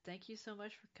yeah, thank you so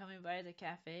much for coming by the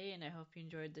cafe, and I hope you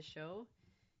enjoyed the show.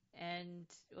 And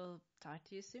we'll talk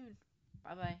to you soon.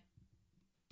 Bye bye.